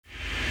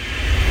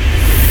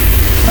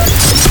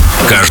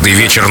Каждый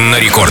вечер на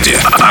рекорде.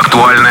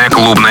 Актуальная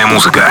клубная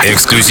музыка.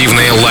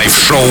 Эксклюзивные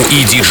лайв-шоу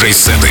и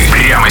диджей-сеты.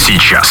 Прямо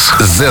сейчас.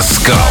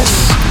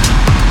 Zeskullz.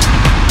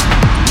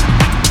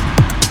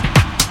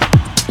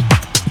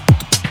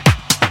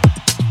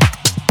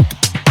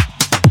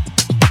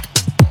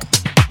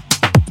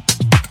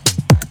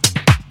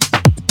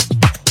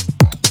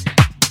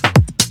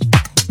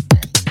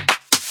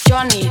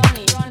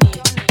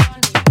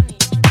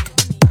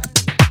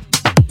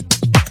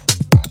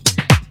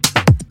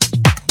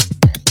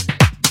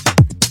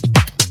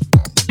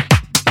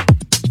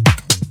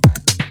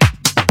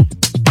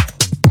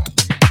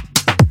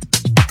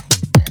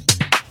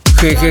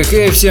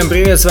 Хей-хей-хей, всем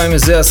привет, с вами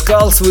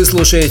Zeskullz, вы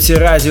слушаете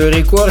Радио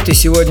Рекорд, и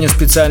сегодня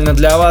специально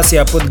для вас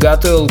я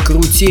подготовил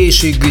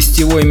крутейший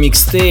гостевой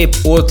микстейп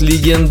от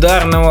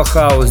легендарного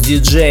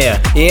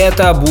хаус-диджея, и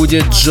это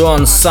будет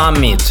John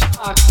Summit.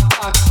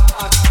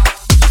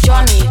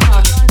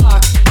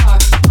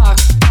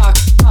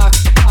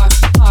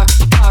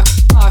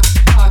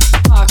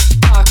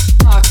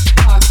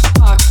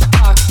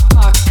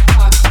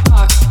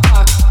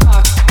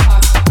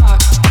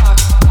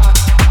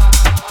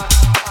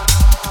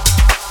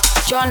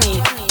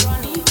 Johnny,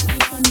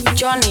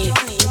 Johnny,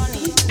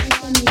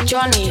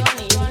 Johnny,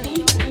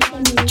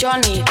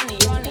 Johnny,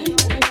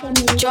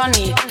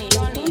 Johnny,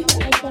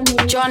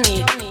 Johnny, Johnny,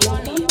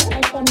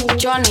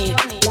 Johnny,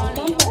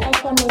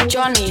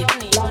 Johnny,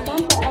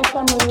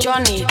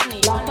 Johnny, la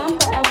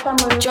gente está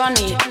muy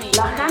Johnny,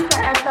 la gente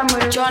está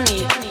muy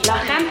Johnny, la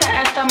gente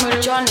está muy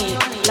Johnny,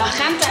 la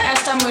gente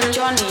está muy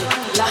Johnny,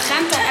 la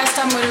gente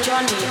está muy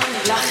Johnny,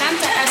 la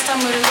gente está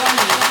muy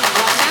Johnny,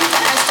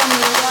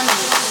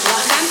 la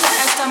gente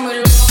está muy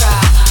loca.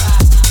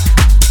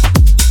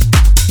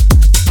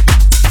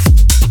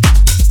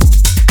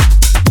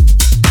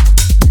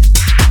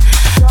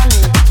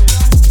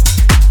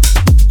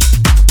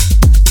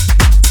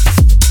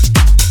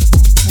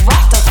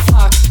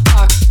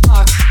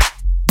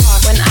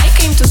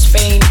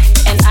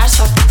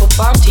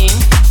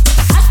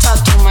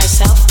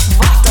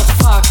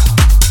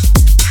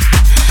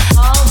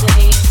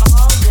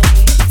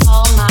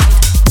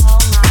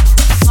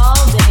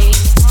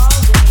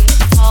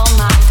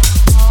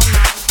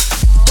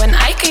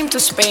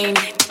 Spain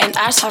and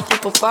I saw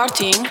people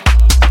partying,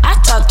 I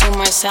thought to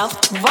myself,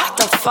 what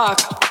the fuck?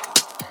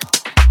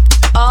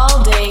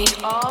 All day,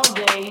 all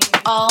day,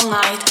 all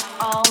night,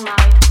 all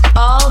night,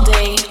 all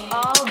day,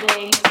 all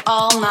day,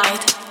 all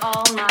night,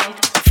 all night.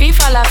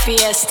 FIFA la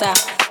fiesta,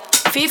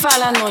 FIFA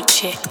la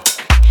noche,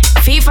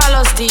 FIFA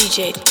los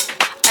DJ.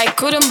 I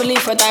couldn't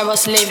believe what I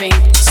was living,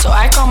 so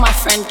I called my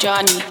friend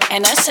Johnny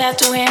and I said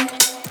to him,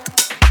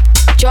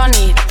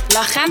 Johnny,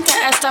 la gente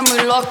está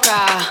muy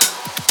loca.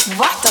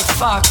 What the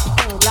fuck?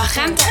 La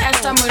gente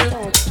está muy,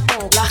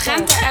 la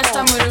gente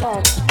está muy,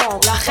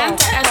 la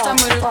gente está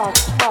muy, la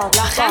gente está muy,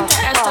 la gente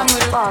está muy,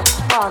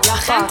 la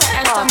gente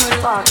está muy, la gente está muy,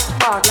 la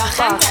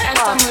gente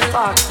está muy,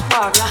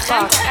 la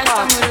gente está muy, la gente está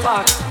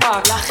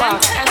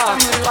muy,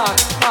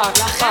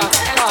 la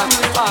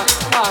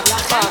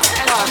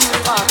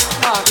gente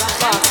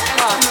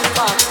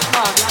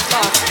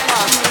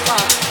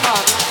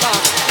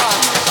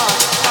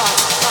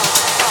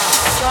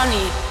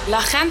Johnny,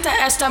 la gente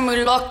está muy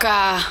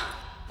loca.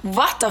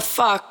 What the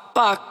fuck?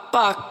 Fuck,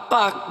 fuck,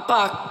 fuck,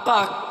 fuck, fuck,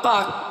 fuck,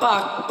 fuck, fuck,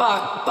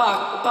 fuck,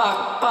 fuck,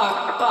 fuck,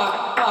 fuck,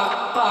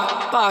 fuck,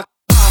 fuck, fuck.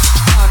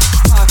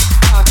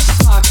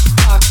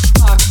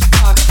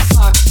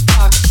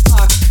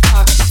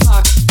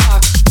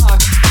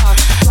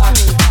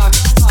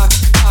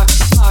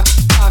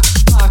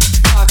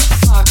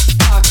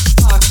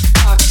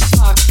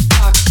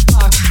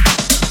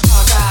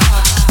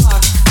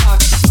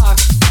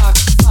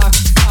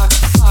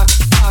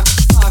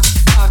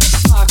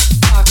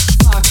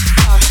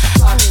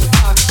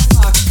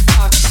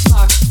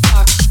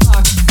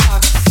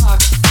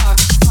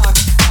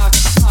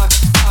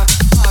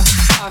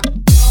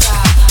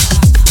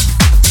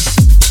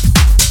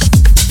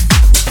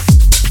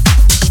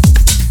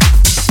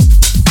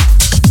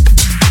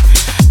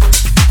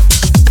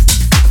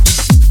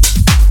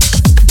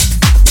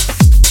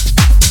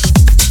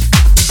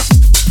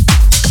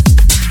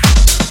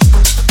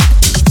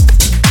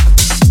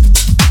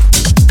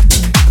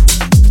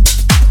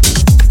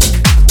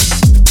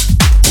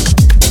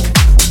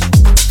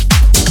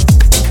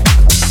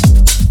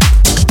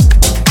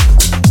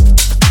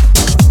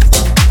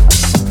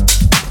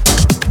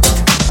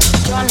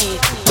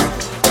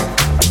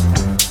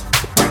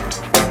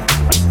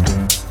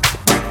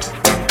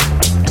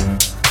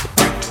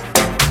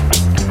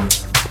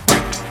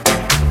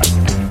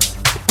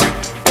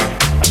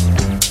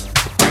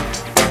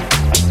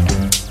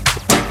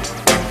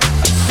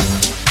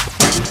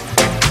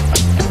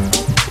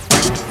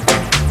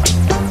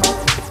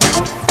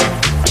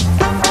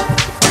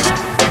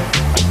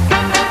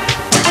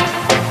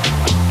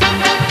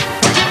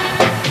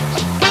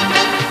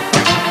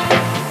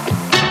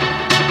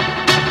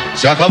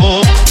 Se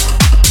acabó.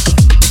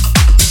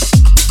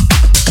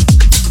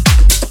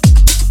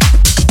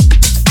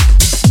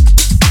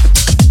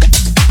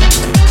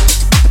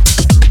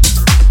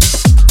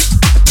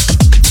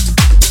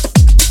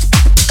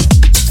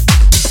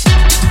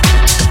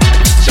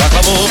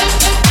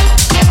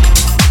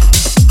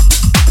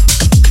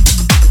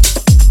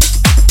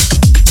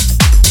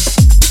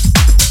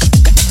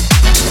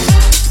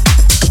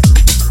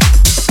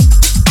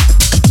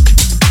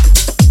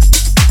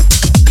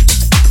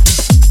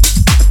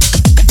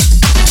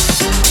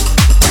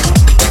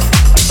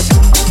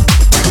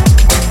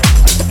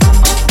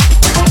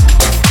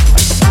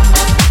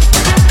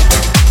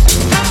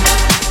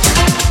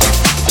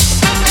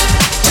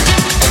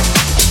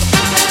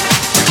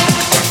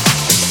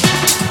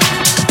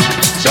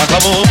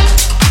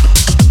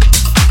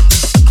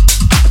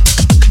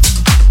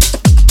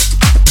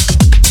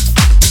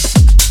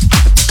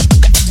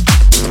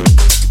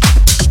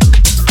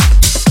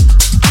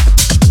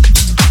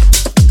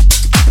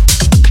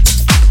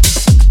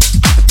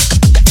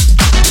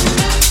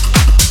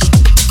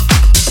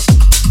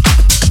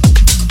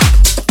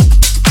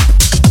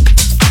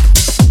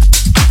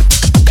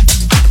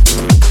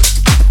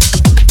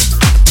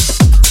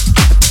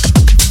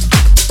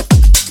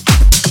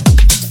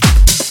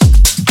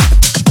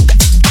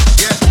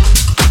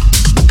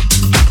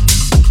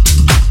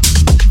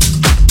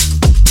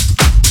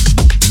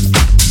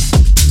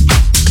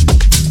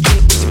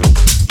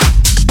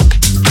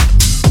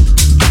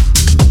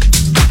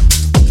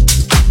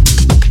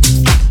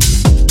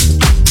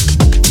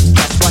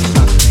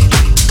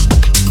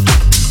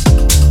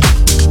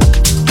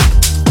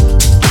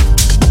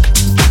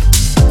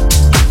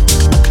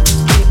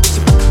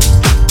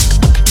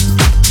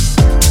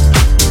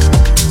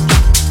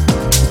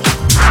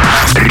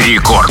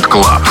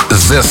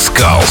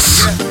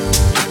 Zeskullz.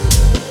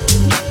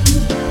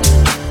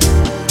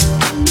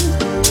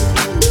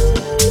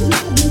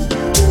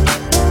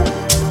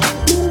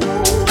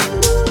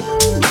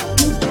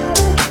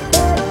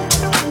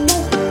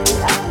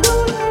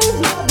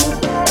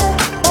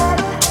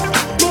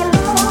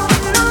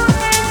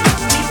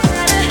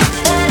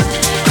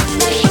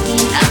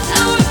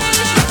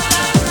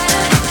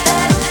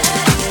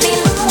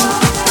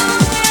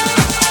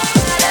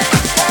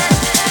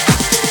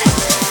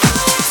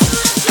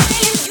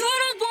 You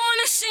don't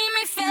wanna see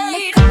me fail.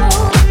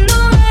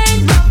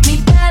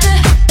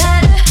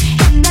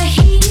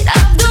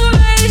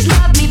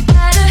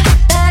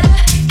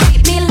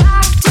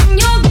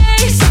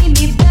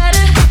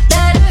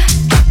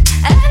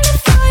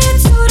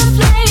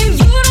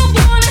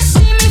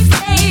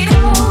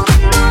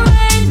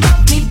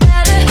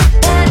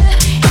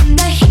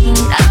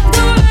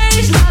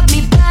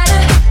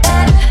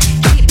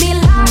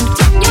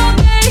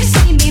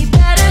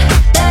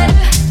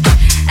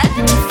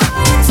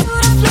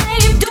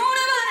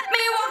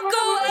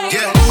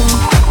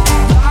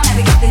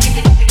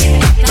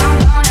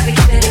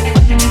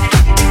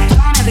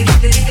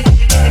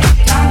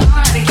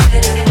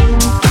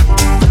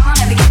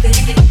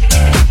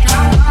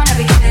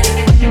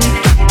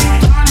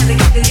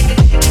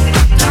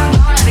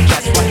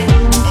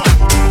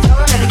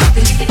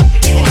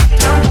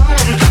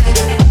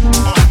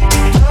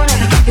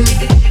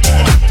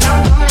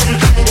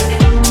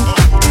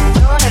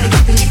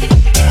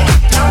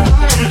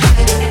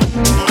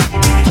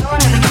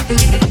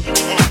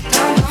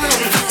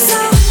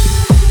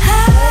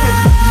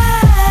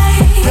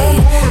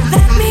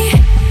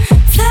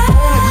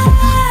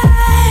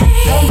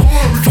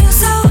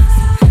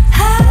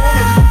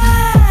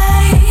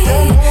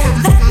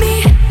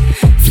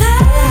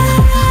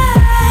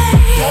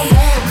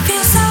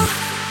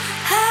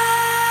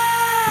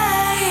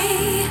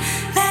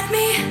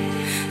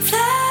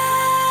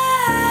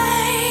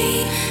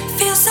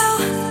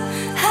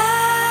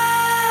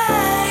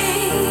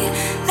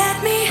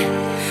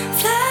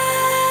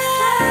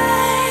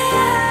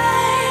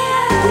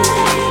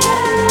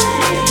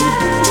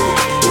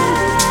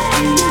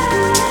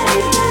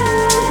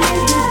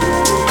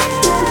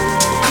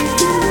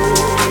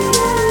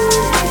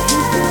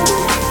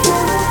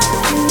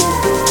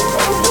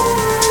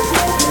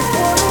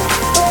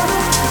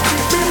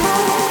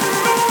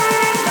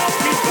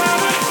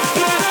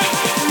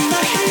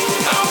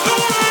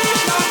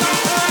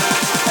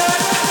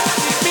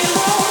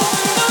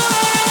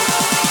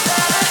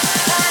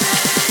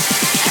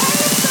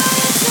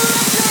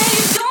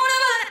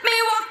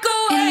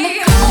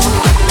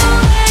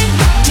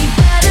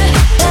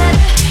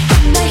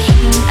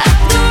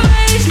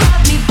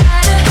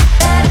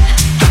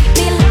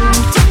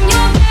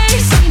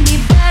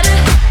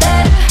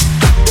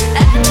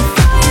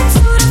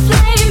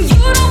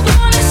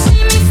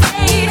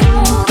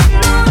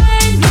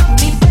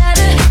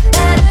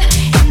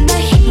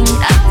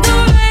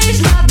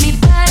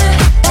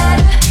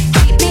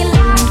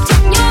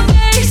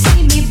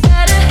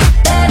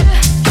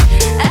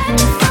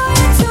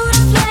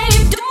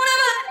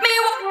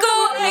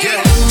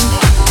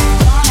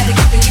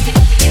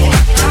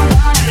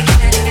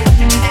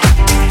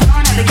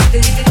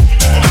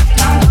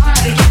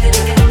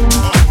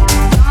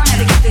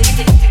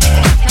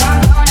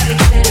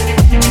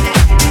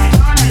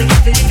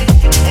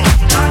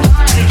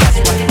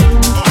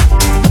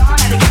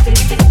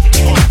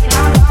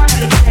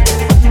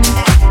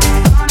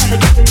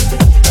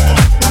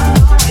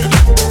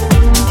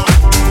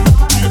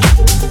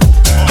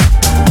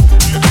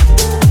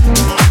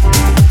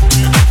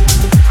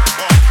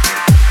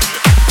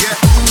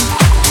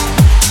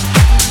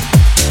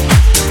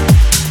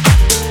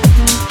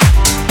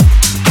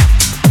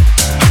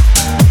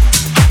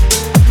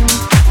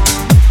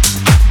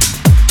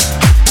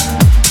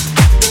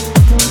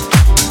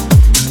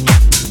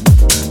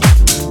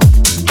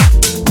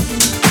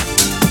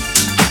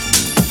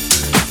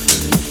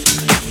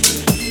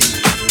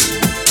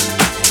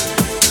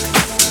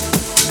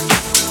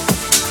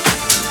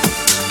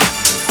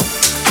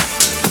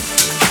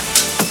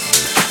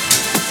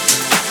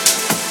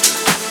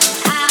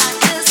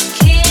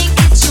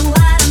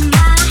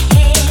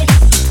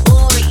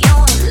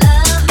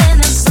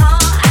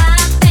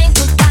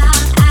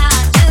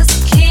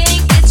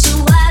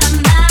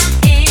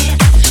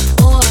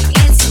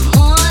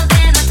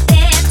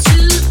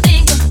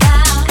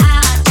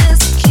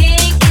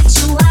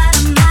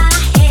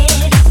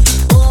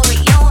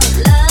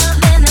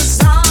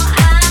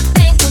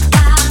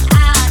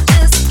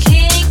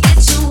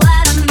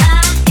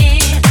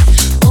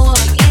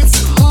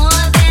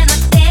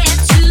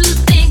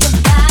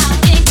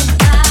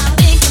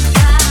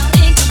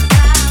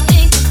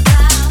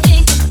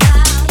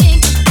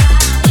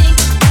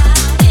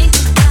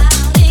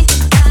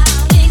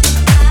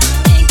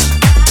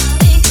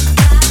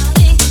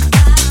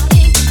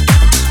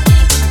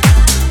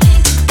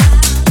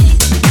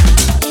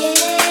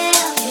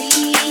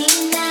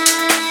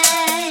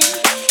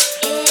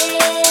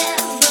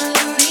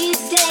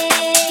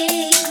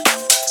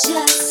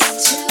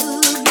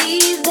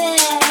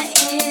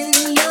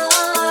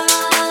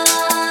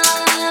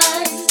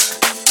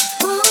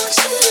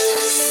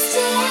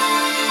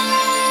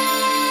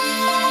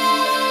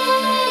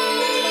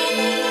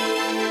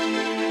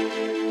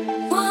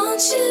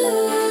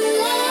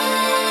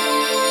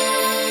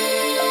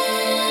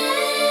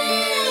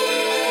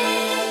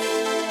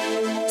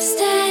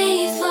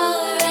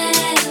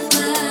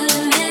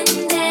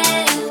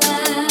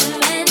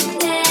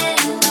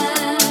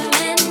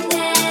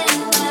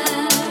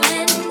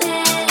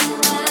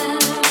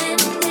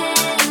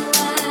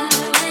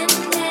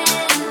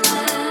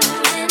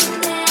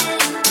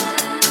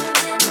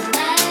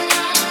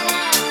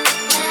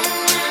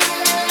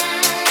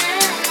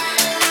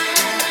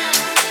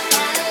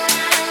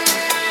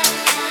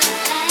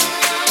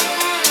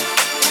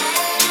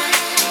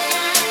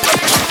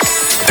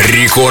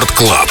 Рекорд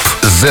Клаб.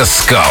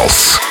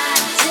 Zeskullz.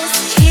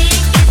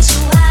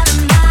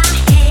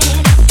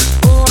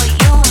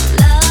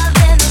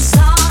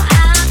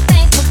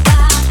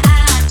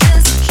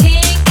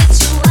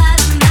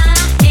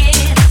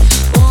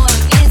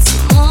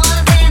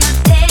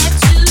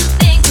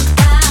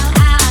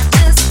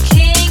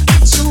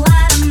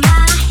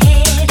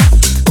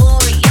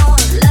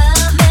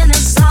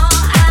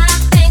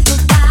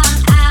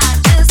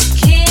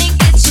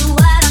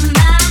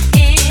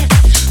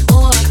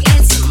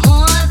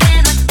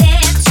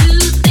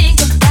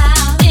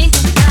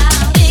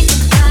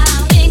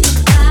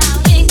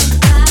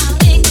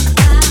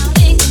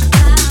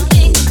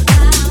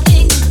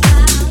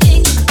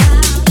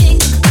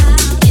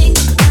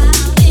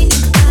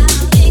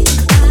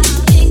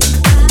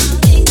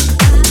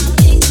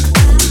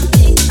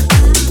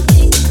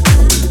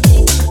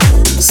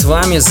 С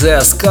вами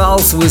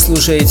Zeskullz, вы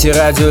слушаете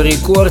Радио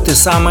Рекорд, и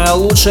самое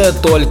лучшее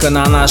только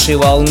на нашей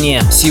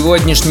волне.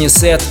 Сегодняшний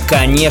сет,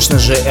 конечно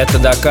же, это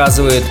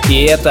доказывает,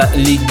 и это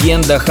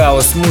легенда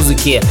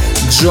хаус-музыки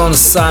Джон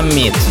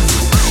Саммит.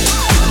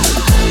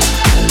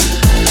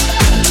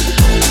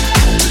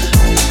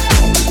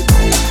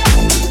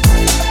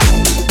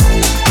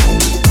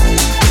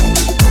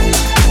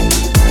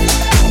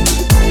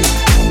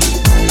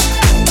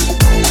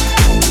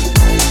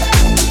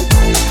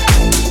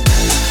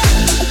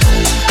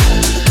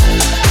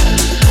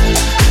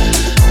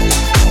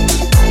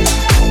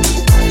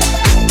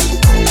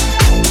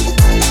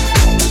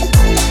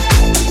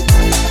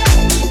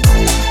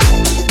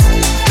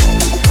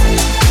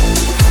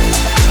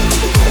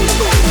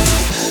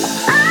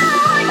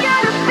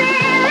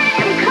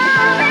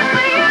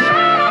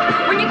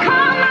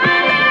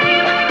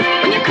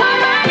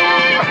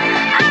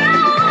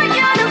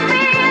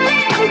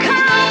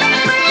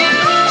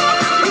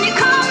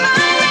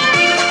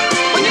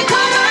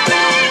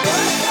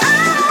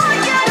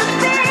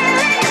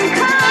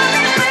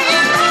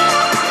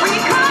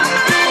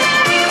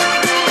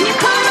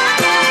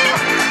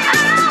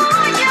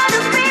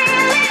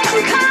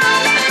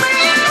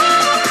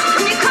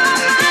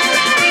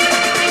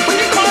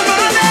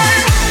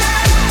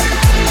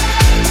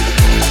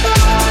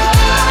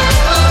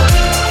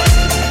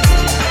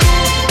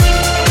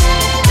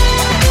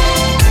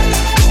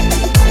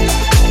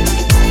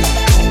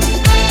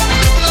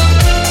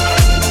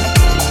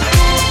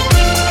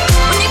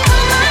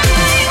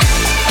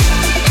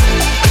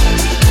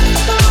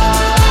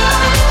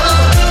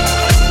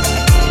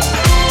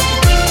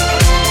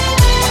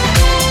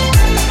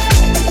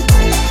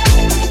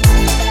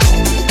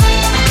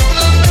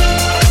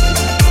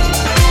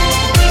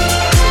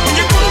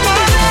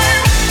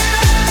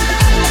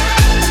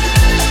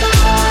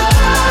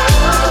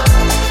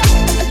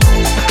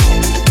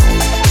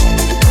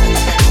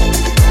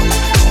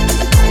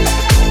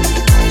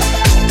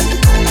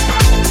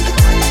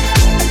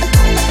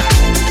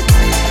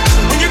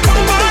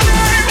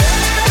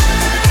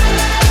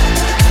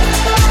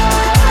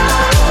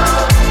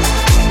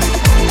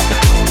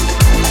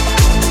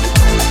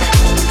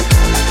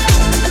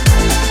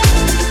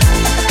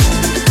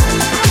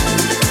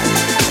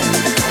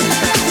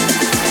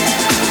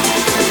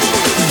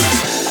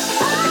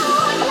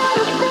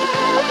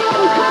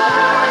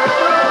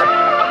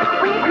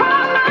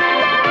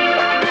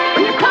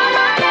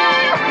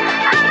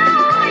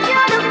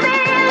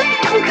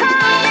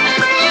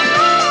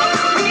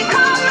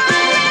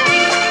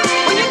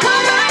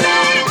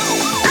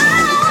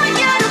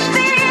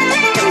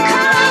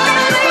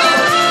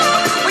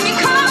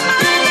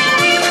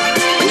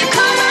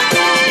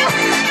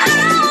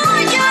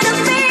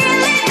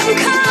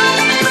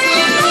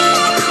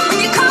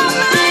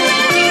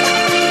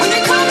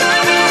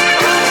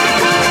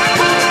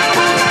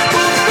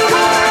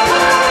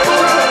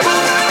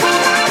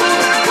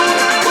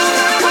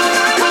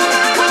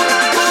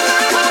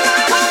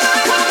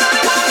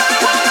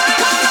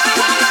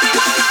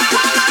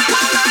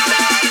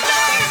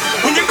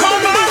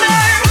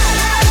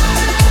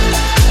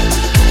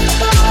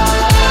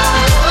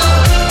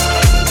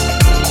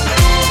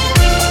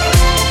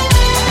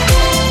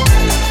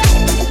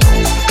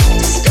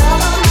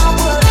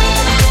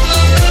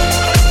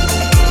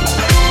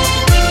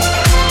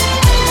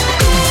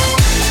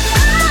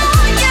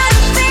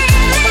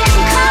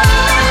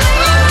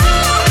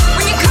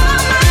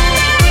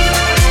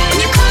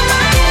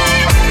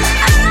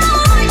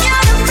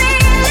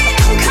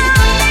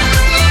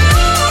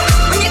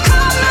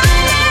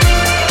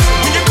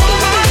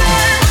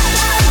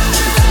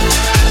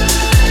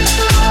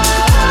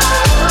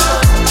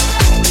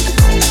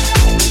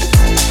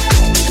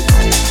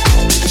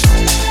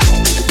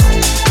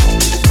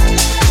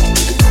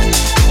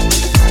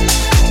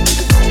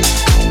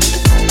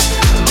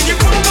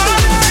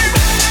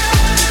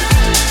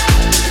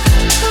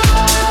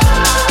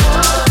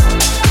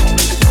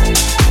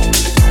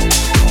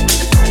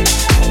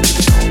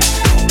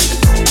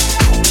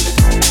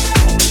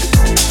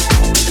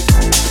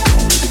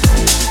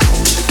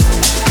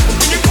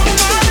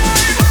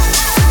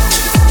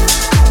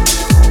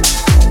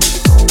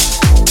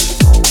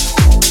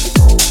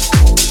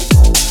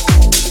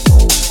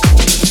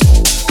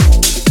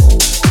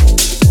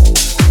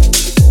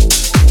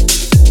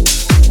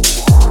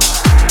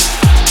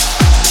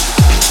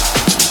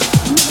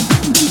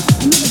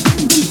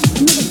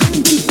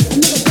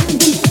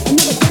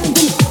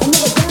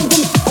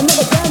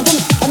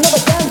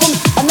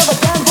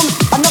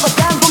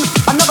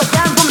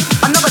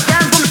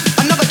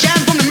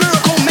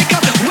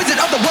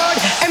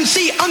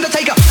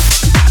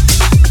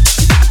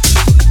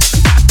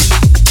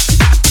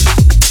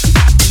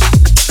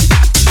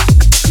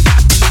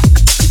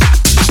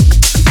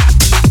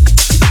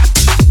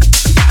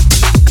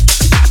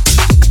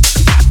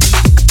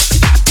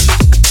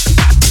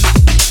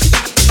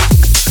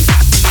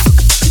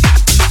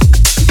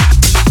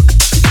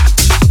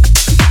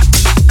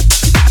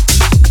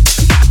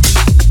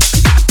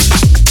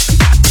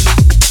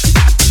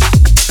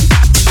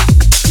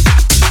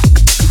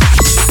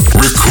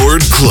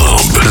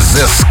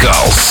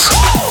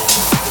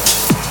 Zeskullz.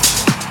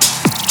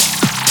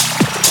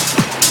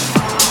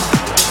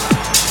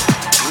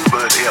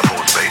 Bluebird Air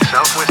Force Base,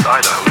 Southwest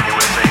Idaho,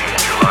 USA,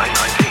 July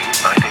 19,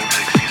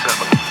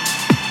 1967.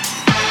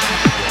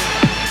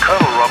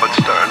 Colonel Robert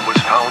Stern was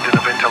found in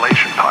a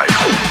ventilation pipe.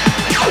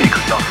 He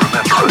could not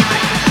remember a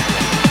thing.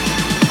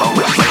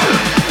 Moments later,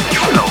 he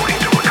fell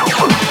into a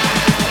coma.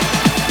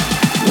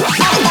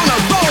 I'm on a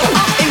roll,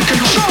 I'm in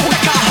control,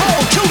 like a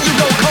hole till you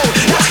go cold.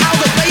 That's how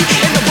the way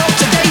in the world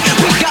today.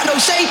 We got no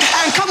say,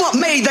 and come on,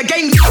 May, the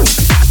game.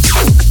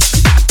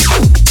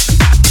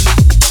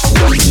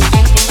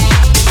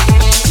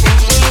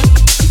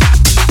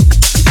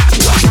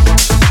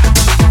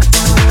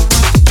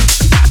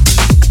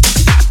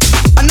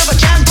 Another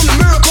jam from the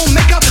miracle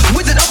maker,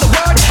 wizard of the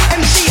word,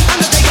 MC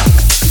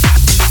Undertaker.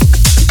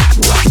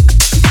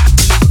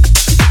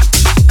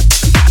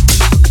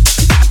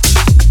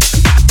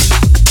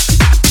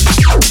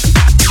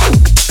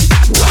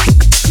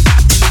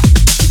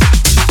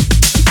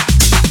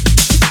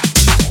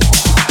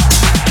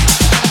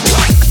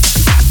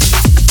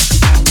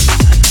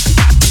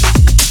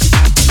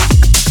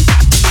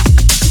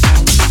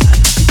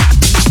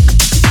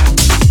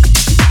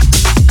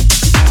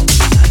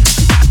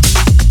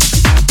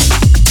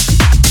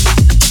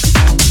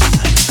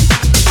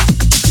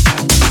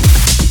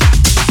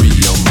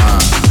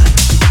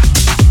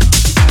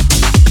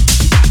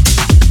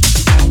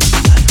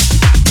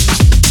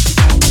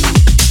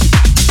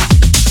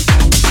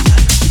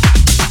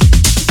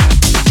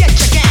 Get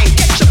your gang,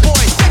 get your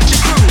boys, get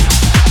your crew.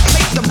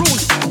 Make the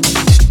rules.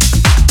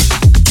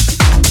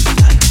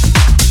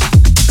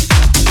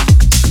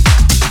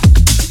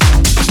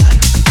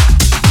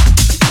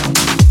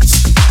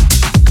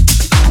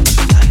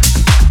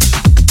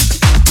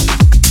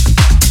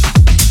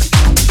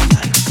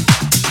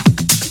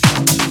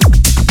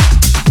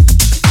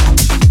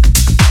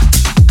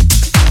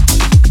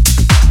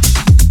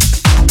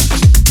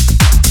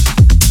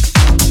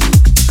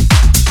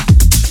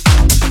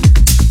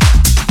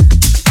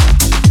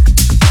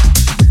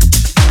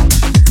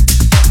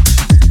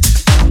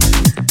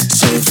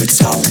 Favorite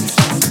sound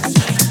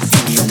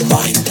in your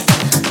mind.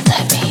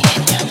 Let me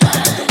in your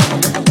mind.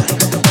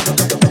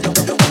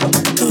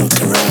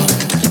 Look around,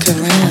 Look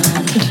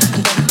around.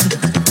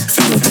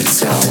 feel that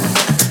sound.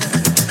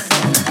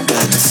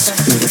 Dance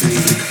with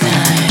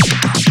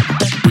me.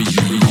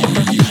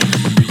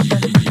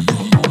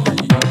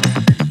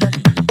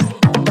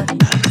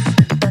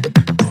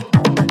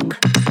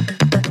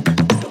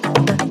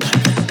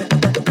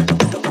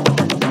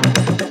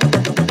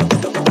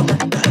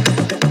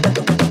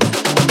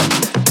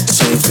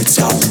 Favorite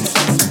sound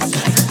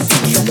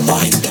in your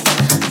mind.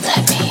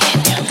 Let me in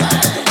your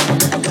mind.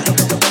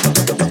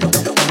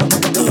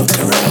 Look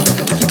around,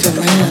 Look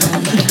around.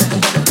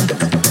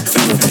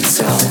 feel that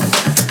sound.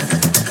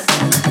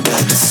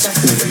 Dance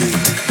with me.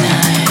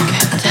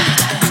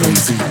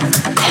 Crazy.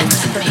 Dance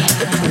with me.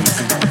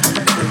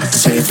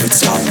 Favorite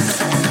sound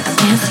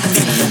Dance with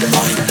in me. your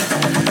mind.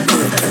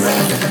 Look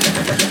around,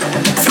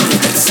 feel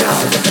that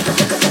sound.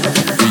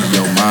 Free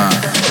your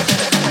mind.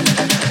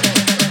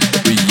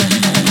 Free your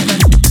mind.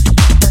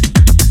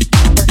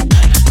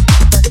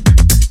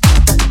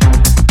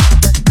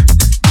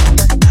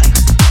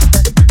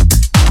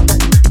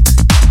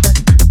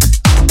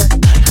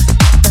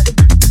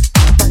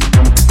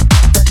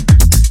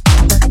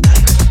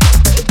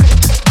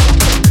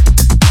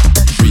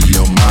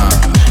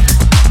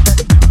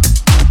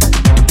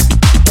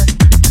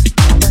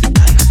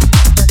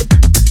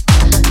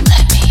 Let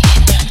me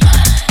in your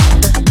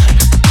mind.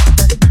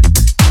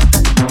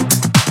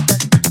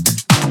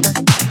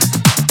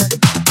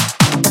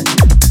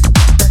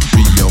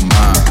 Free your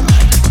mind.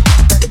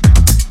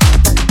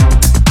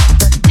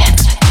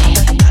 Dance with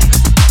me.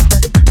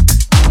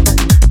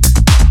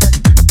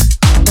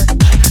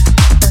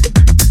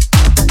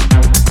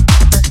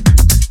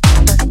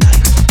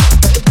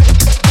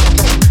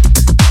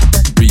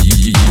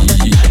 Free.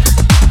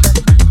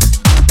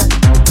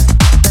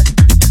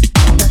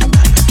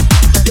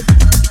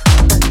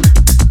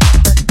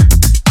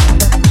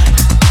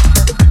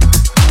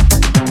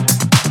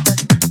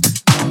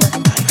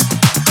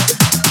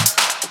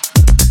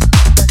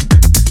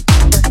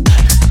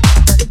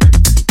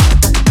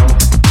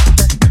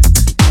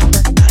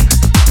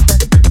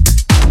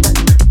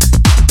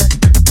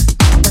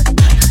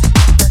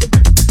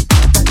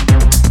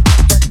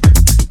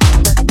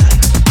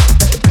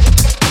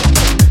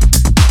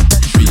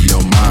 Free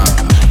your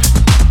mind.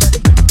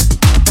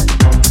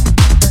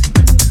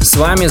 С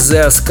вами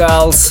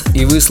Zeskullz,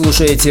 и вы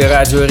слушаете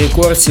Радио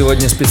Рекорд.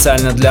 Сегодня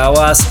специально для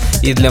вас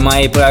и для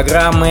моей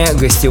программы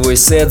гостевой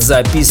сет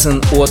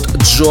записан от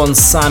John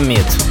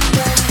Summit.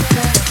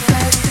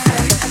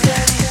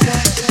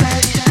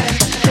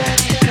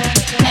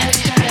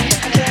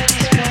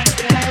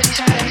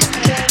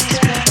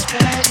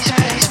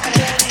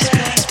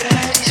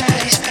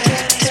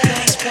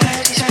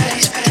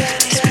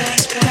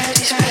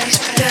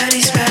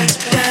 Daddy's back,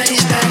 daddy's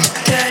back, your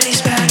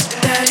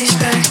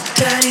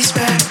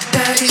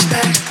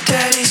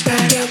daddy's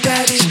back,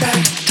 daddy's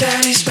back,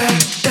 daddy's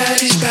back,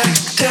 daddy's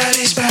back.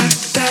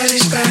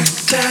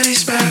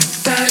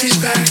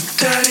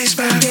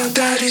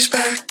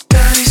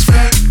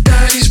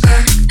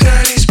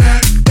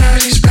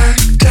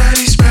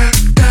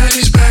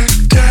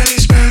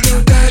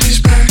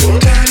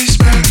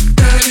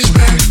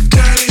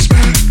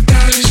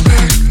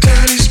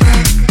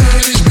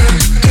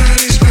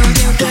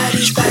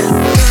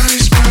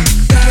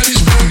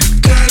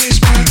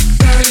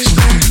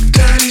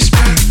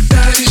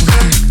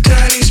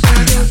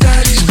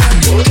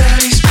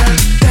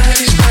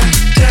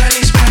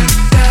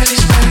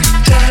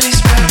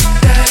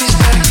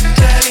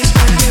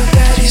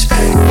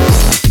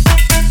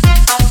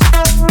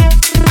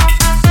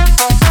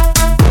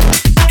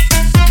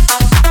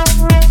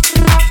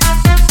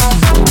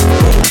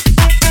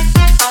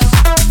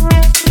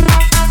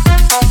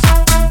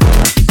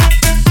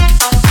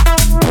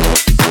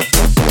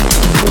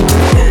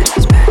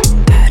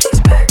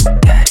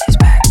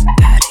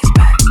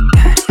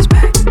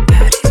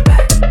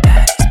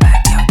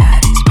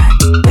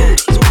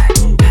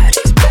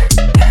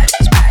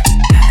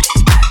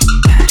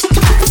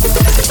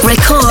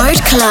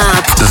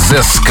 Club.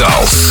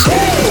 Zeskullz.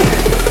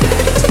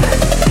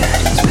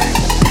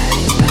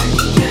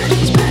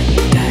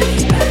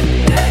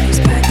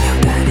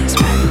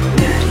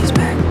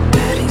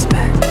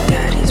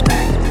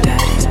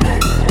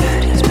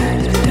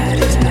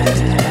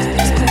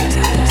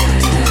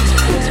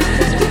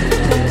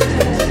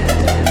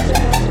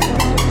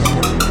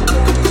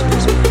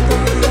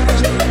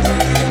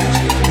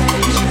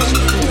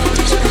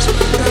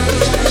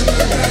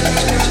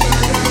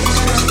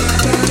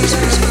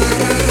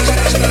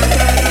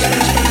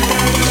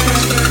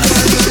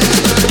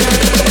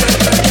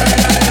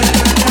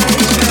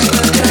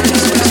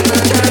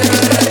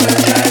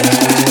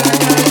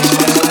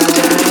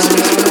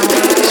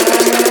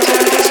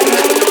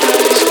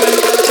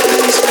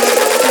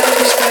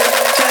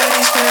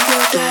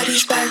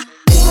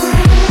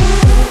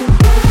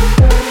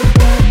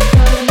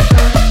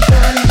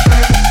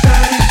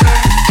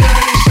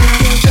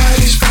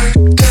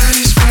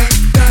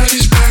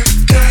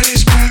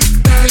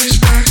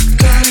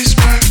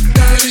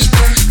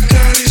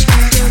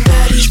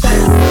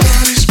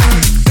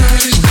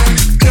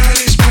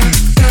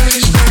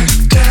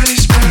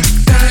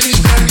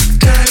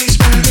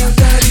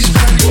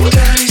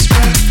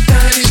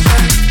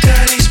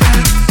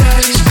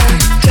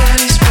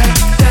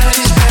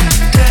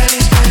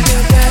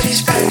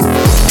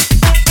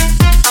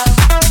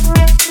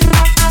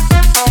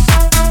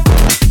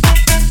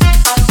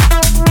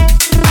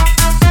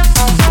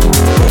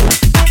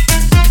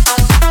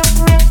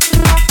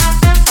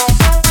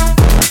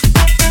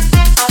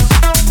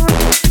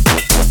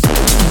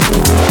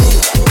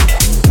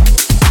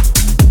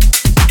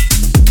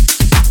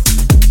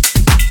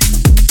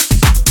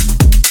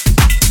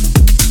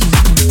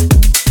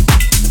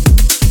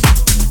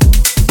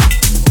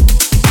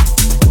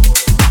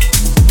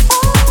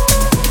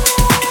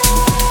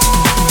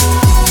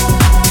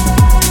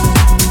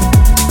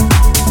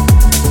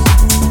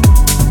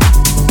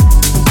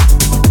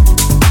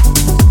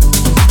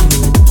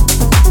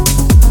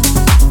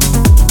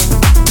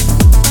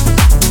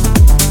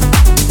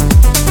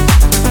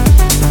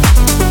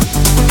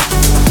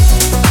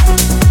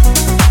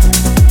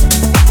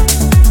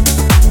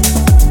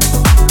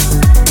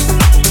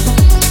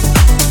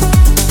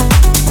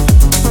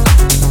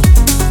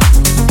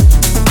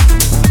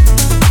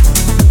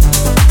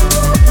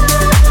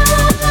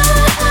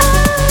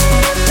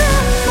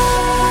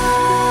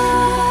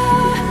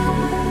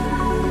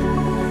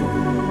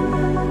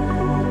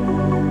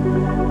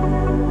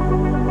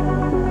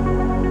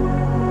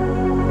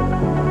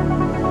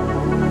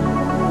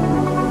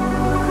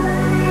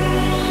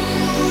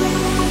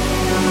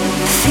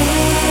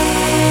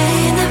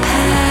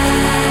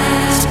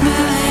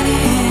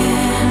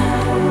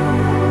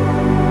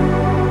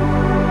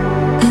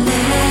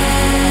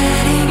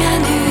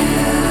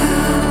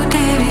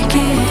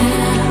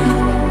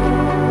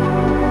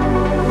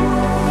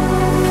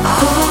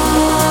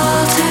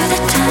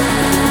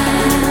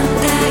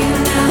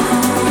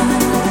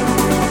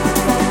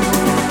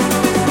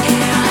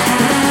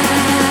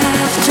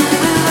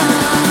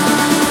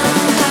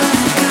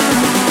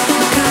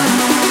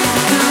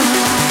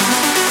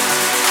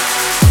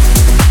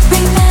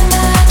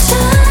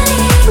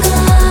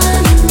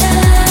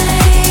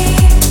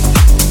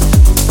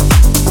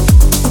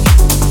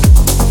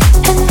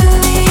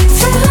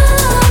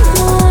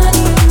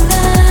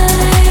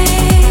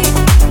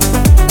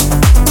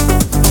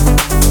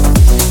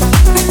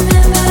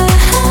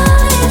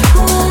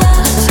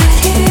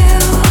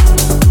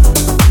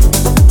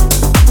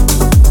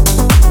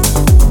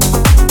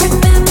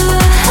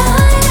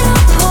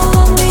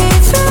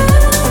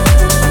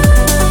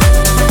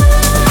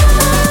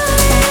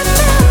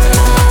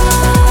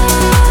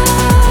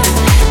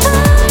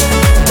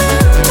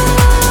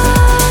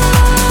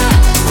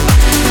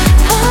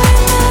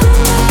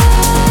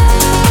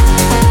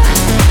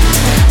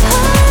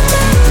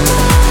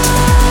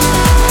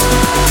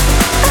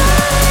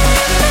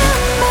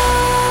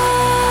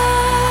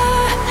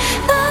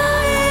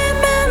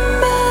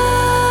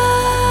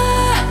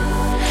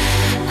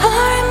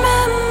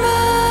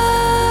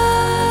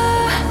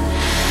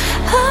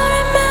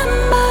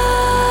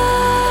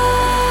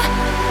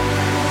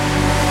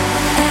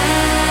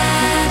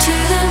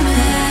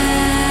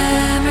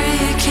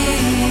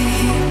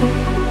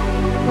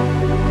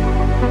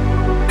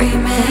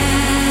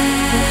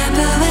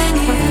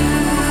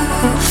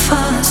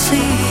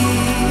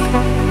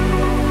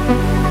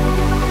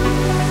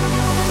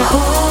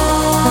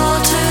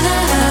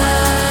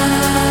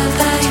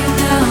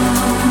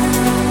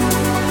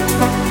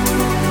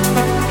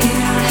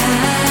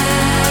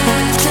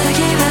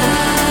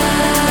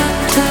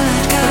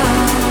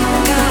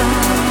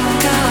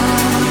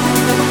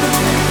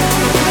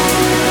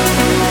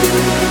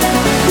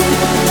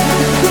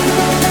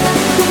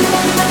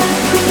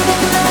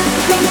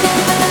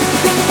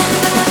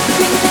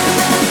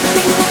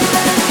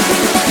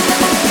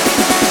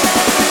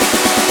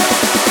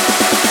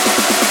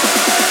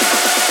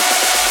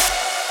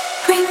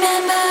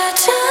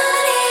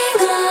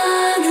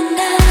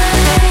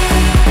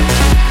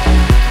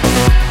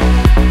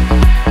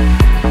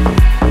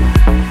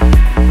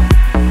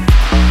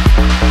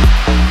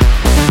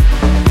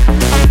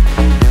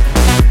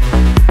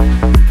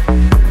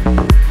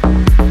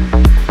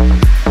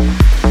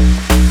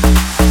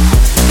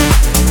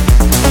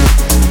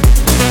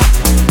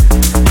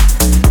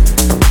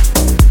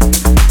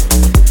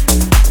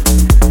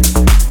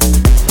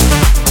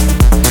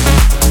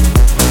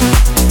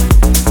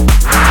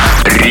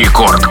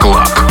 Рекорд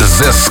Клаб.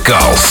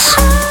 Zeskullz.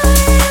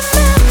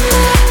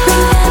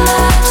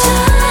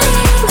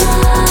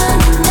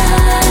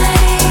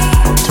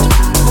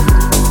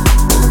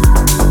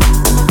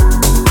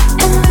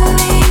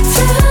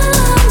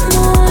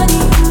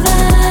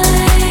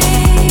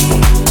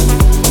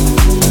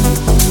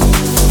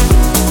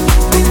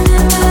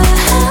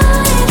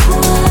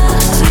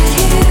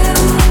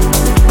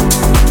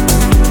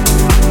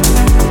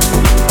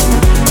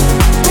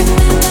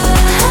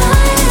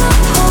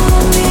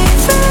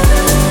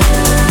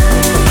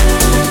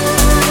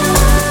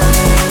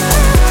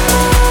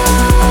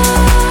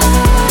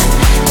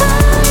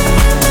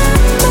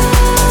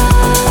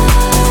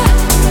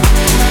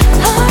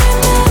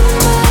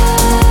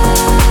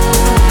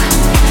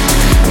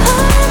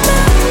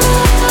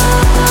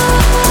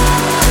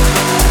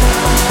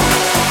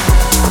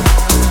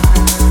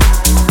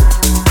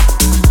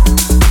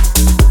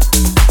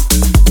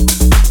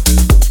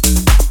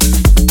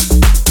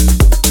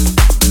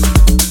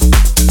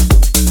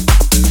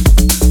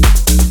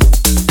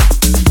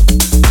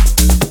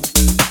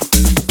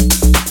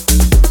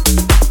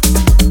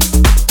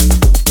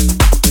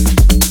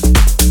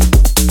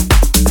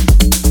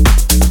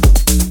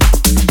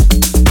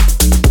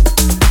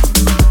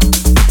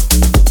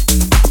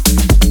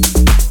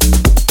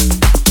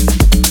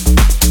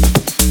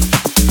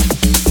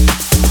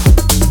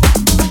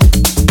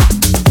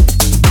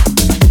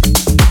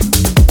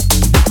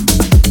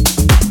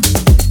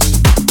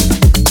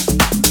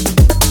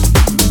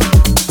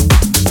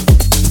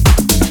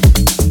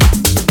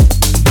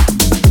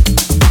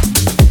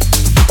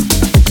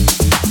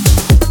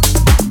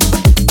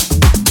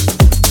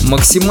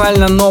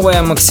 Максимально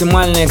новая,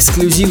 максимально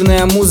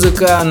эксклюзивная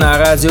музыка на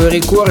Радио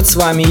Рекорд. С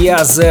вами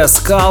я,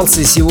 Zeskullz,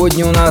 и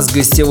сегодня у нас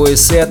гостевой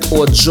сет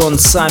от John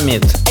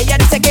Summit. Ella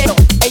dice que no,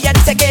 ella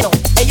dice que no,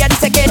 ella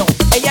dice que no,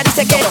 ella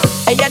dice que no,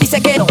 ella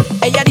dice que no,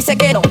 ella dice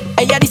que no,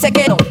 ella dice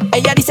que no,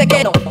 ella dice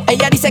que no,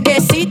 ella dice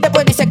que sí,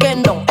 después dice que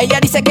no, ella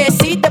dice que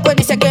sí, después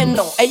dice que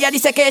no, ella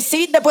dice que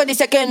sí, después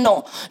dice que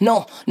no,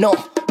 no, no,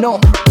 no.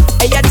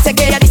 Ella dice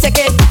que, ella dice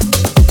que,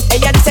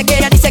 ella dice que,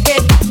 ella dice que,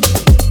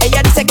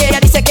 ella dice que,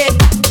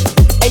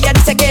 ella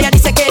dice que, ella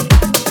dice que,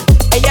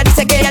 ella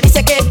dice que, ella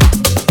dice que,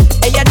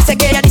 ella dice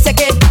que, ella dice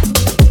que,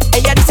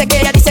 ella dice que, ella dice que,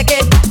 ella dice que,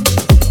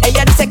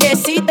 ella dice que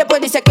sí,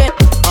 después dice que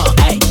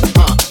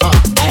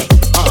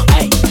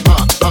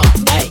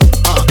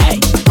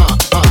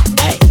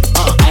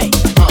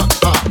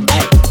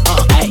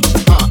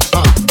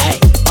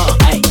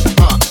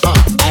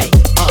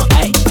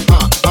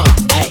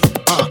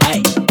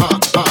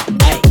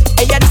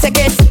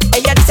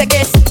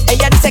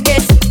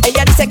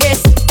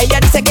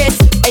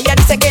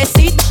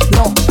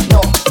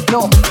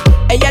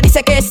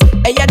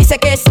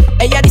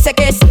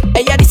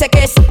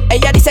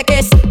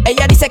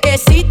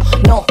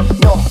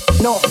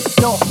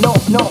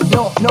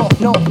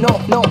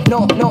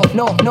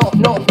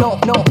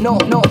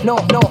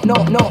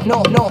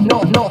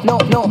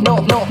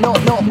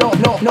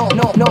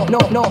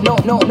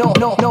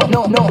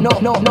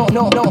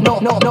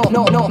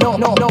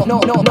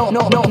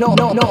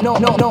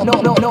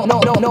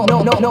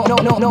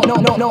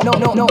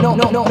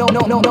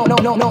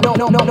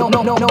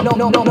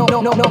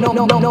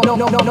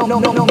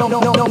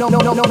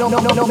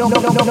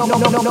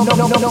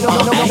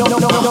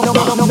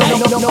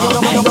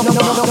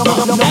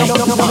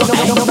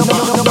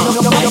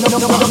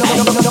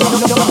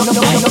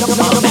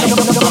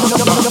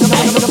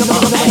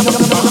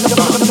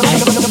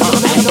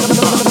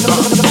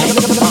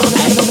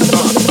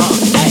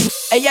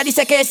ella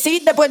dice que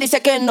sí, después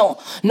dice que no,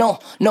 no,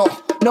 no,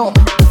 no.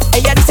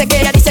 Ella dice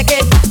que, ella dice que,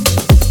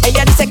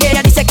 ella dice que,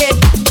 ella dice que,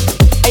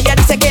 ella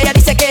dice que, ella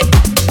dice que,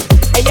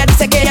 ella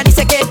dice que,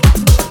 ella dice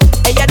que,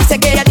 ella dice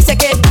que,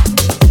 ella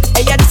dice que,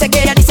 ella dice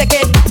que, ella dice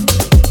que,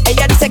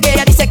 ella dice que,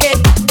 ella dice que,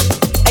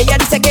 ella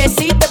dice que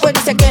sí, después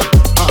dice que.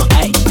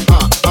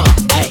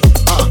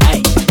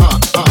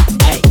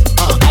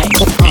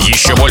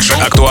 Еще больше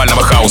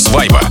актуального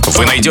хаус-вайба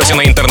вы найдете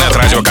на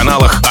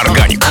интернет-радиоканалах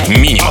Organic,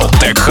 Minimal,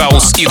 Tech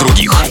House и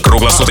других.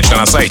 Круглосуточно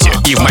на сайте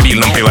и в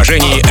мобильном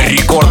приложении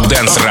Record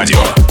Dance Radio.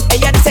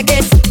 Ella dice que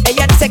es,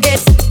 ella dice que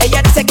es,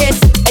 ella dice que es,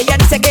 ella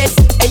dice que es,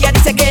 ella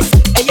dice que es,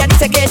 ella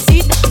dice que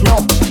sí,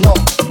 no, no,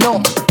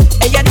 no.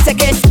 Ella dice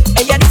que es,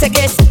 ella dice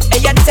que es,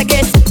 ella dice que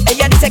es,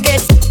 ella dice que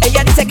es,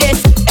 ella dice que es,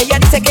 ella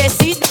dice que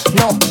sí,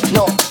 no,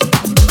 no.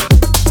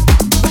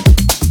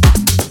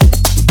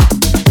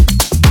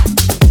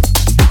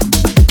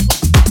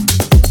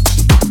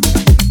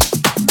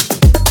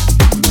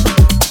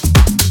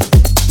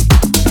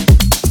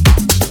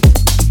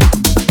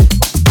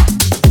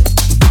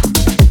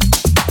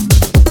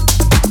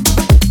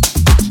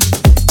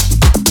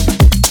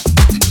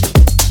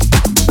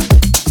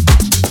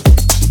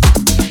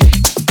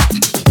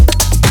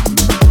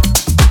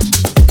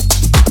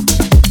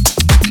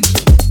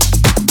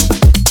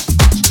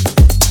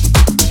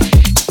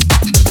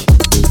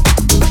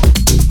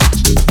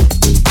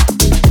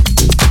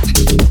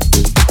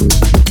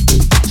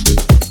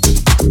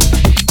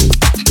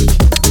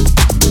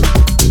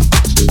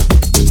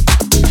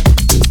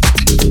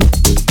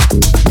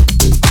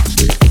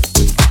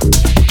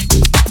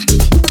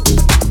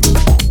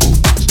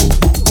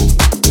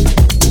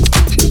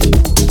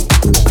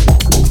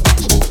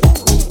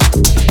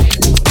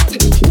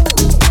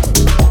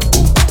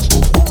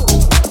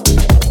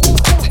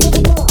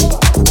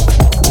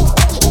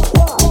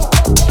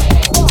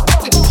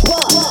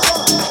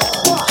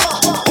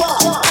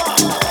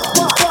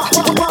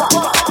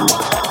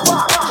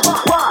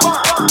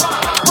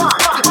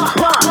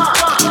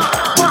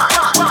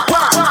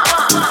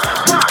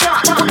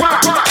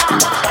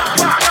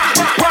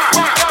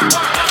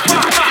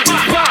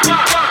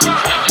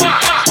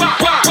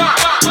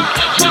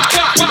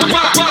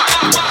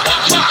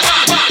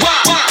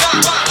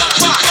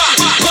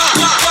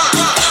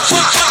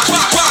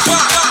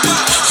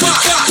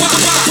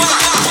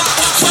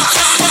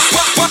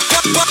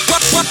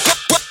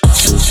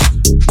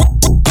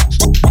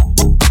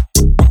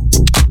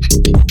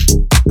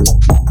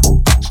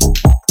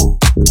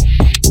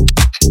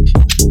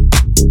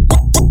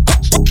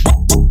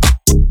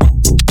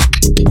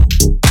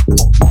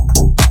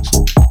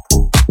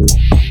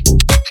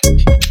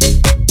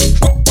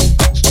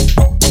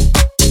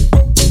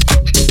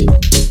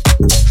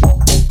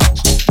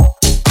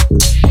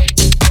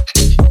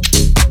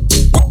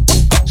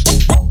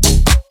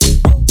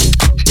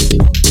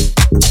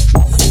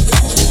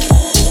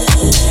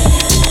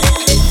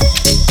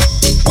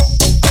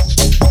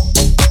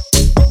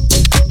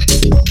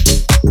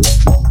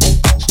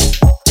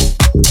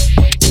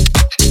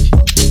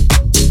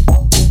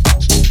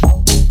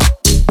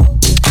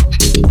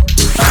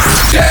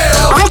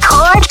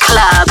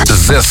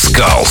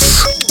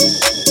 Zeskullz.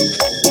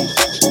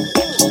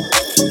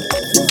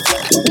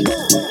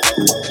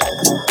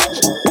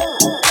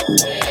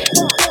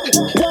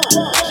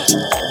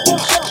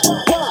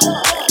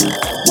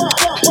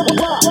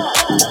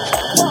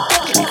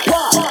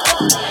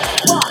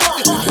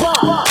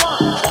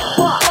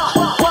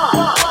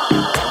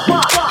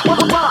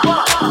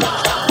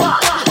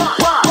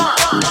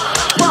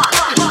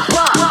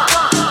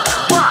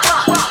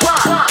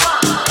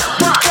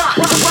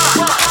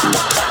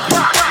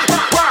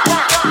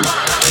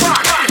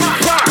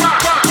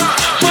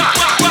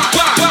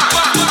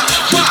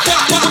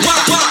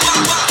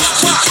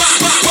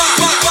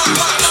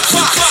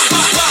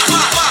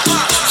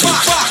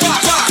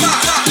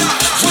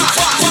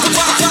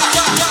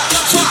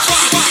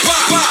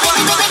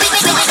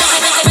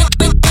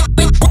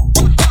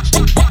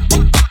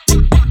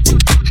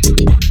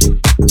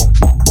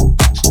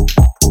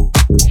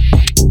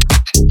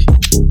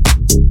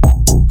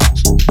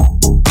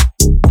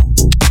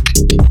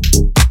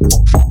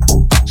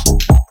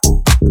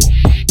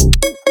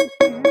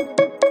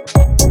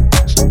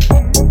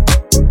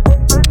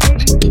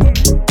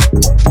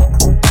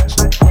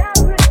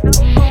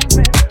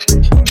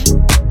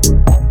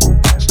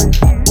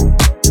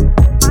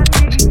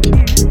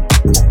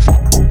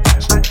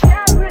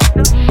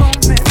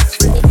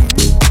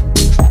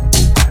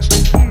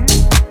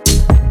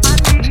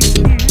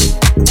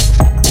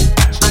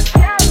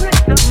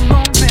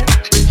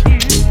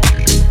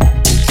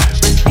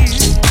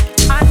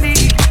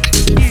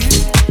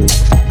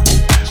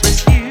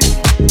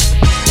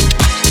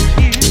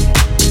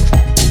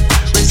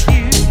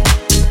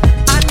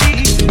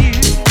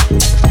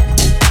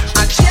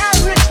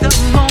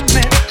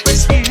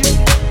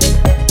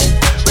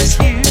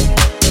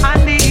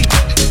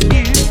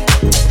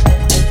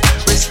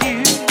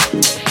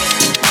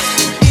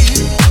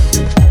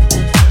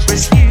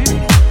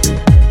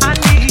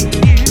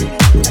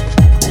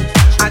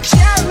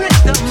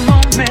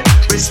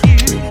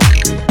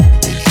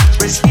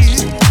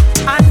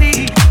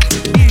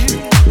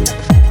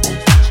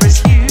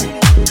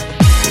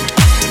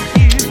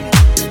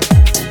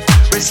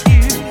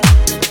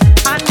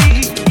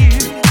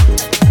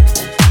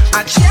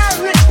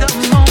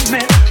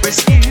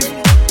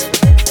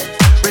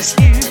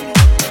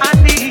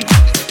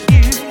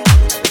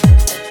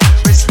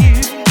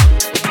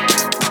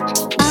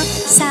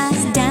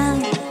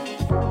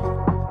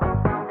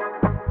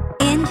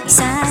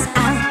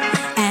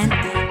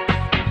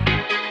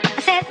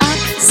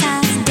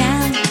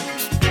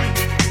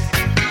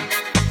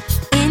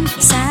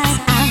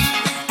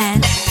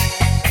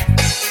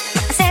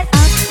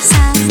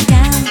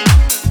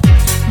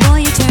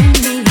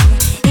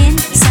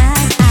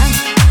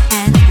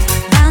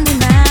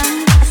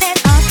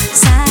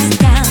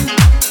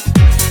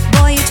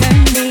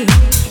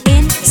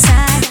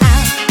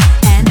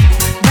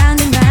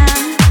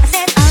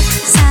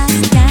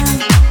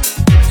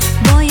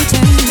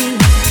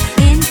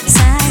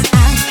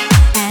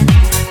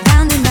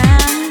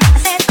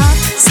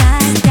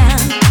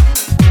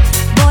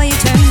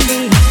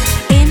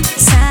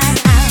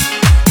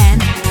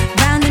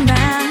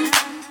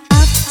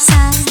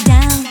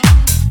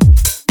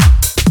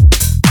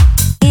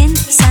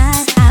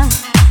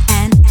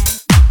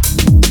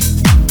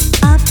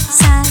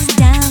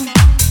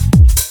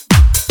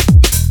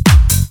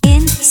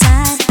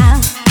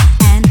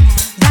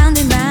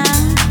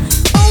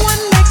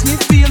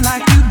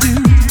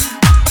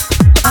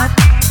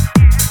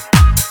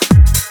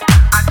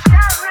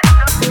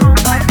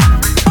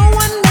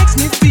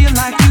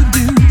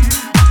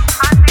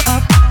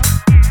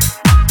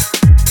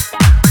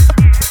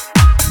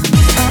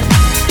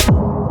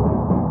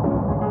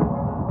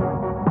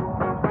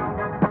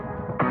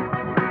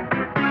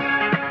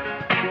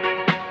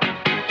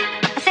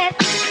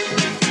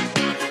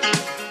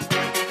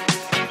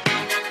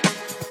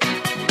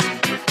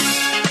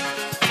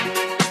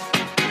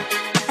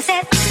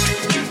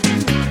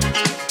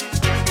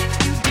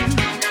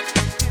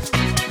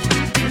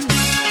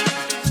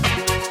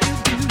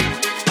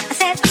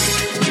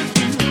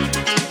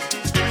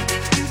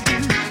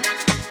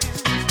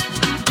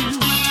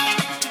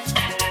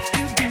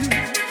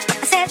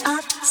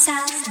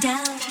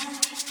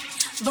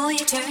 Boy,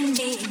 you turn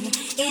me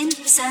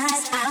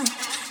inside out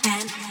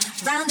and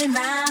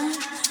round,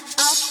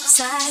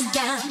 upside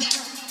down.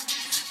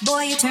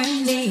 Boy, you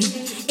turn me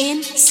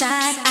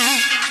inside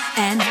out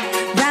and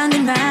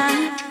round,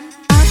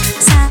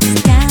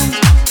 upside down.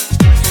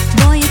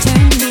 Boy, you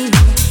turn me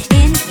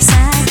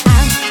inside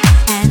out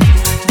and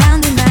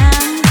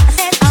round, I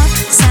said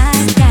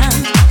upside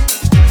down.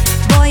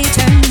 Boy, you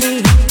turn me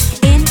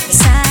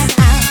inside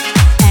out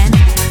and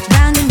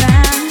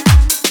round,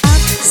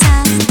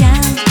 upside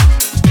down.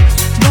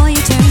 Boy,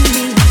 you turn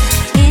me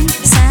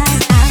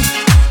inside out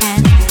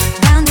and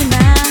round,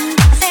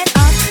 I said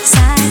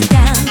upside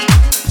down.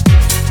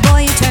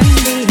 Boy, you turn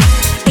me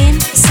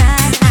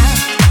inside out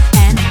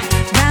and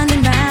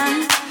round,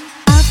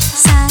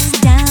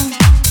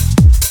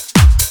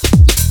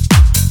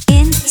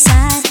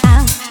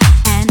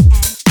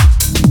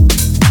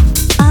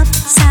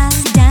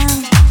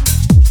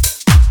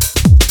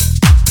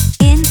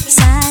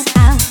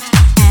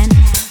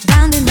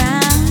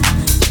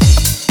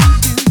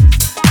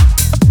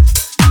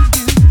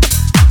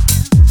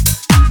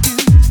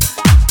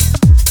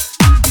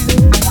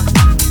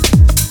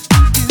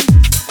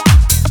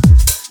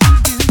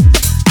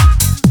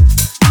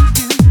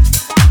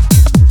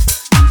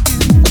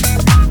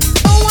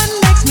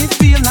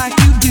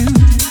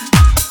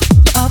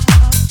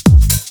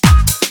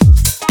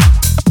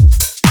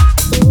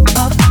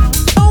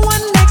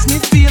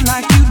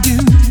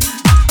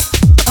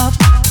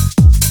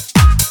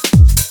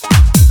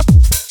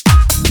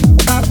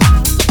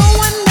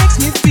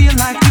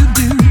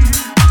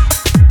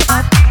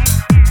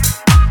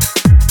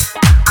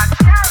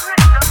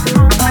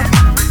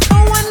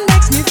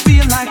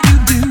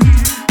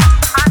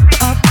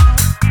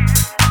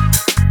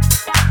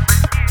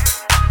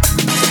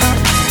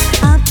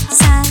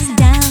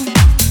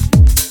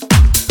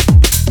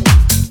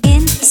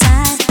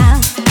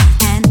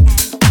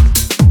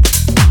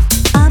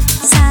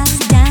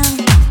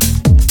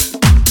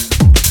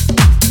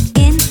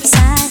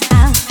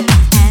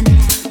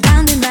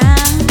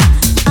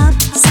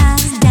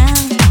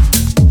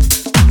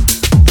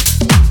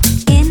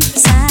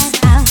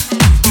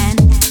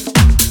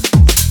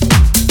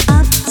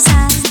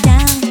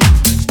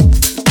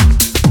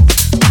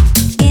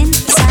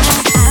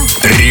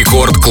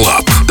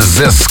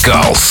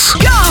 Zeskullz.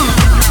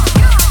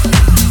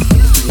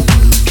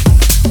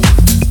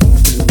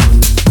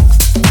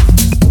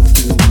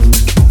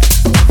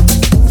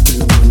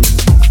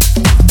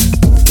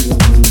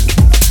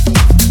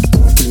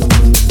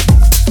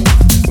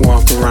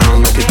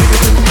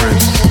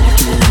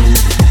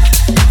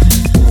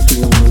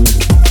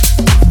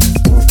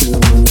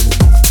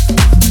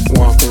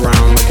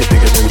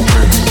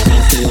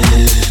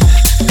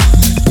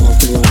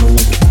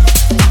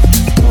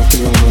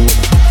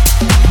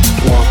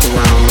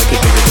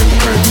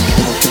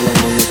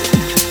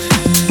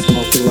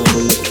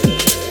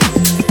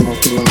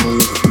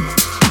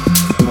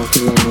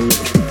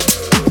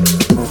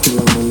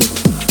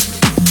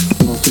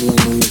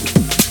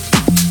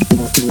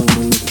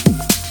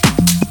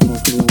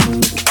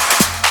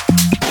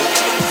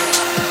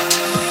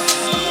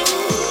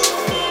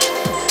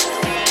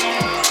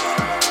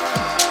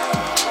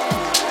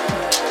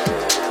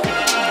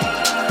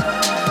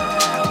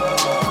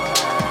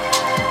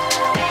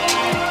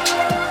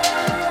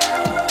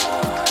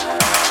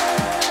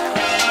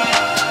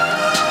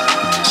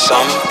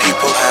 Some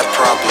people have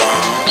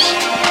problems.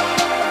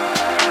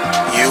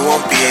 You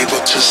won't be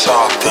able to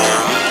solve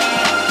them.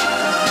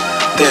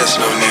 There's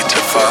no need to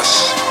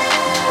fuss.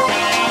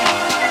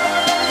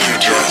 You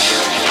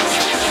just...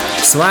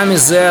 С вами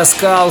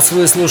Zeskullz,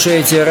 вы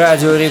слушаете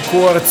Радио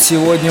Рекорд.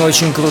 Сегодня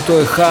очень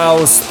крутой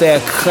хаус,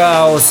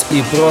 тег-хаус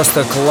и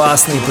просто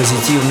классный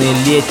позитивный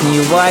летний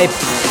вайб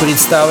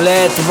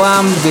представляет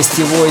вам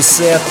гостевой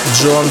сет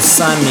John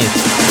Summit.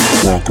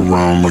 Walk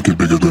around like you're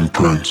bigger than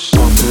Prince.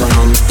 Walk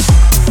around,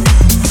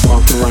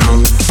 walk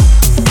around,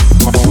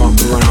 walk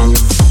around,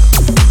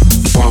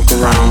 walk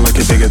around like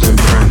you're bigger than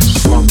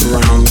Prince. Walk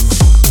around,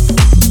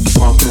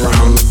 walk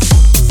around,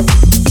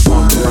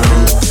 walk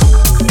around,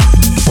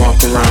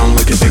 walk around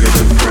like you're bigger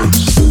than Prince.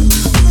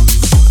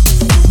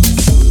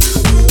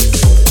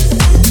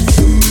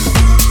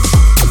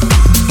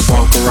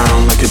 Walk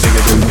around like you're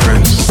bigger than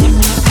Prince.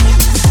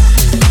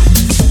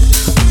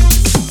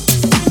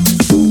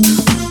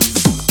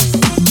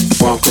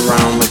 Walk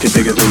around like you're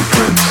bigger than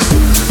Prince.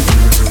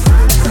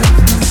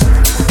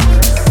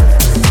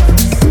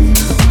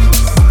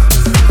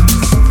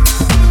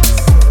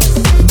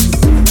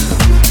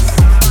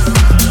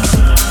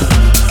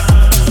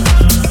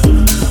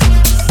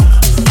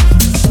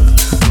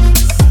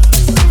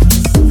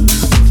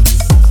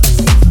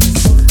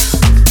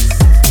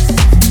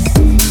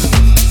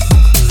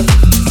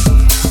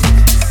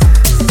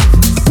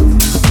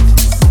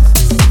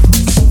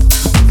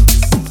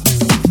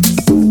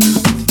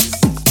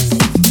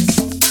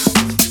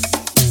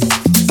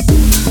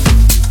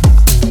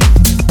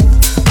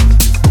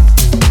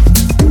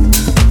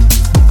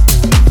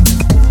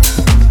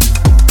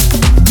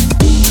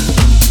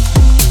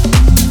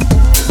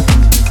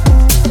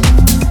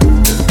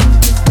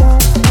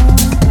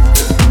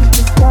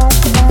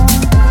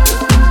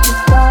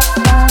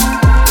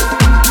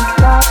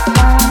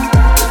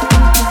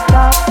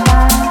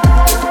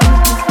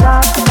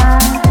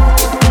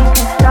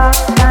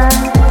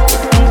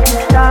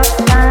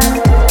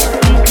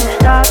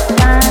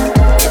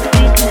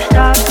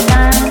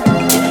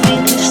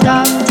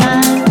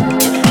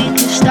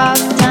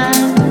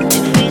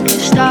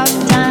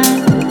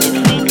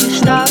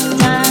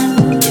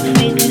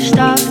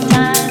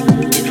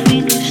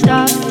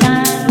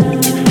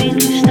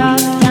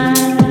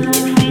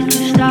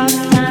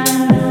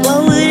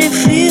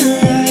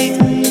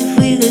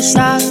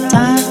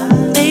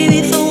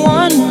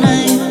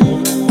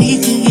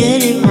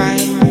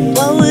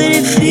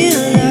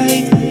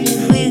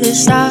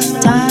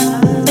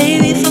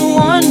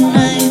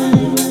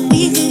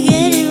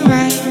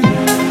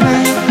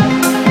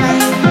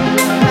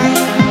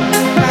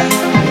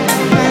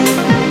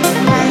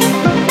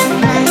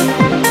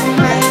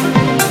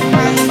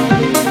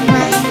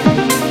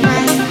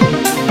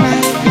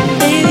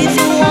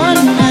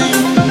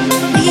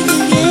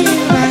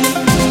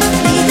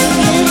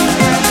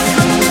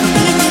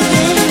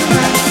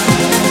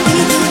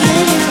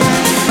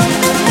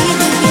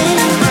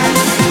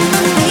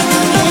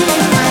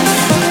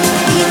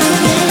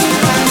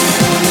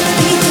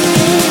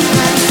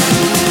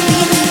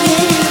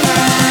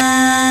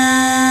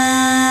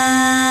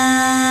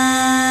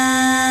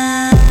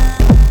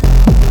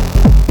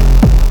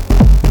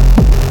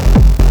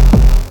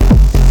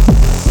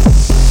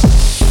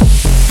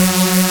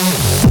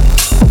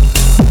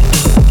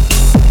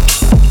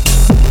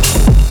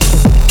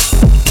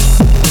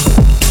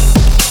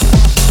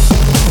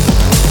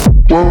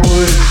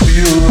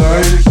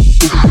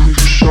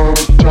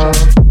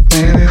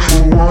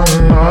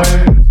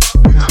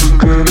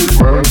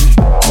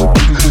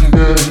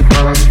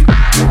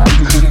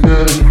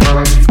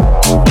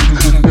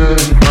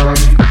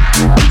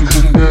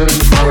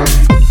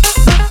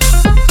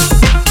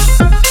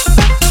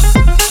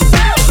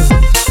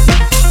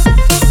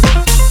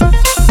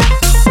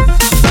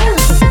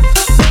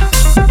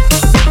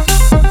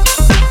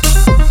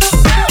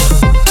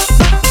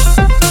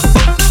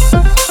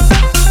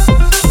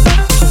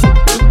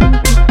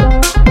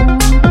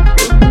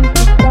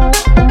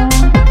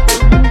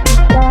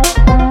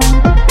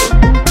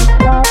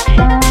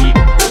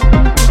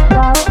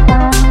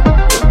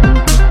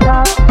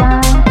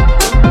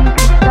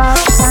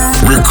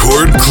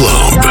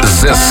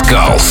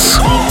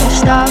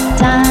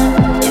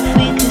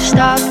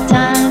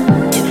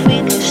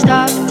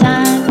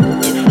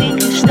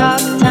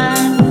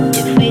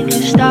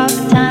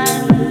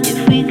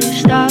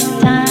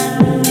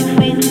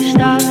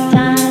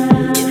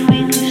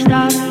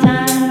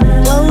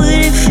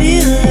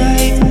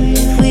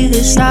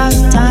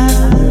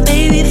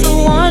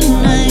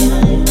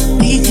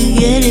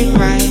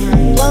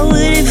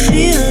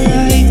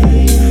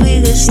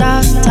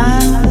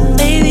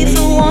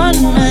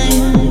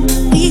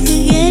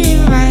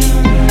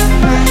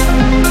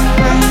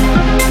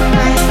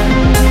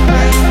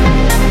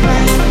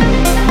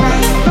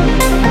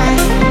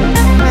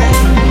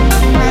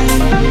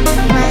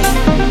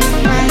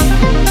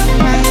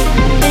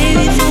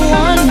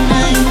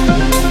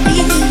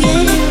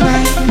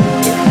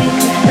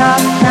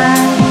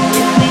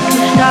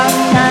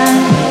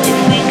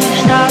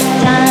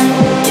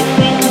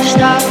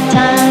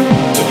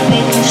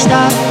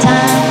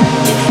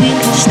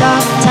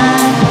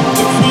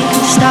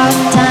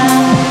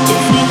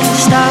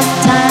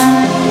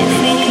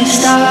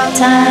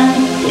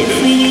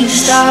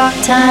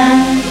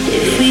 time,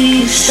 if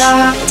we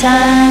stop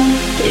time,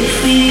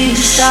 if we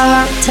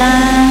stop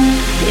time,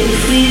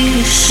 if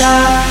we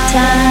stop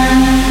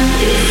time,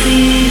 if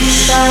we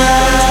stop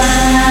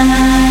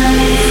time,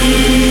 if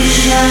we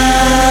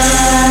stop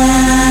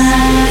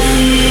time, if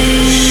we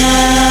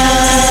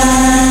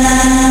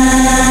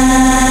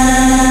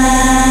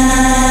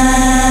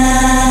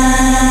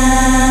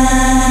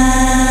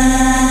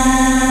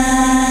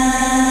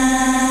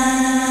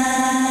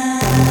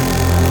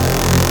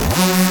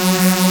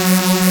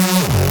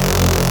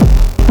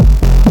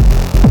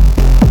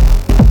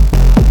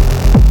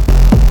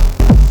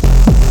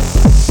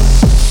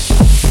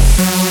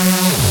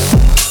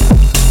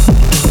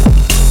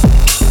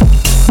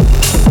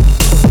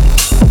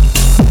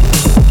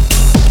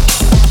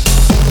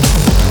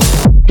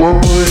What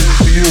would it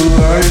feel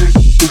like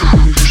if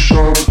we could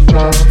stop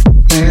time?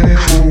 Maybe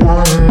for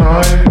one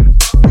night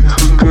we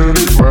could get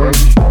it right.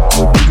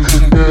 We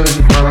could get it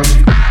right.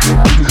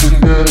 We could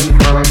get it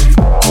right.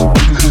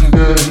 We could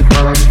get it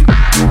right.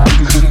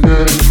 We could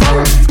get it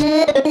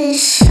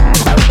right.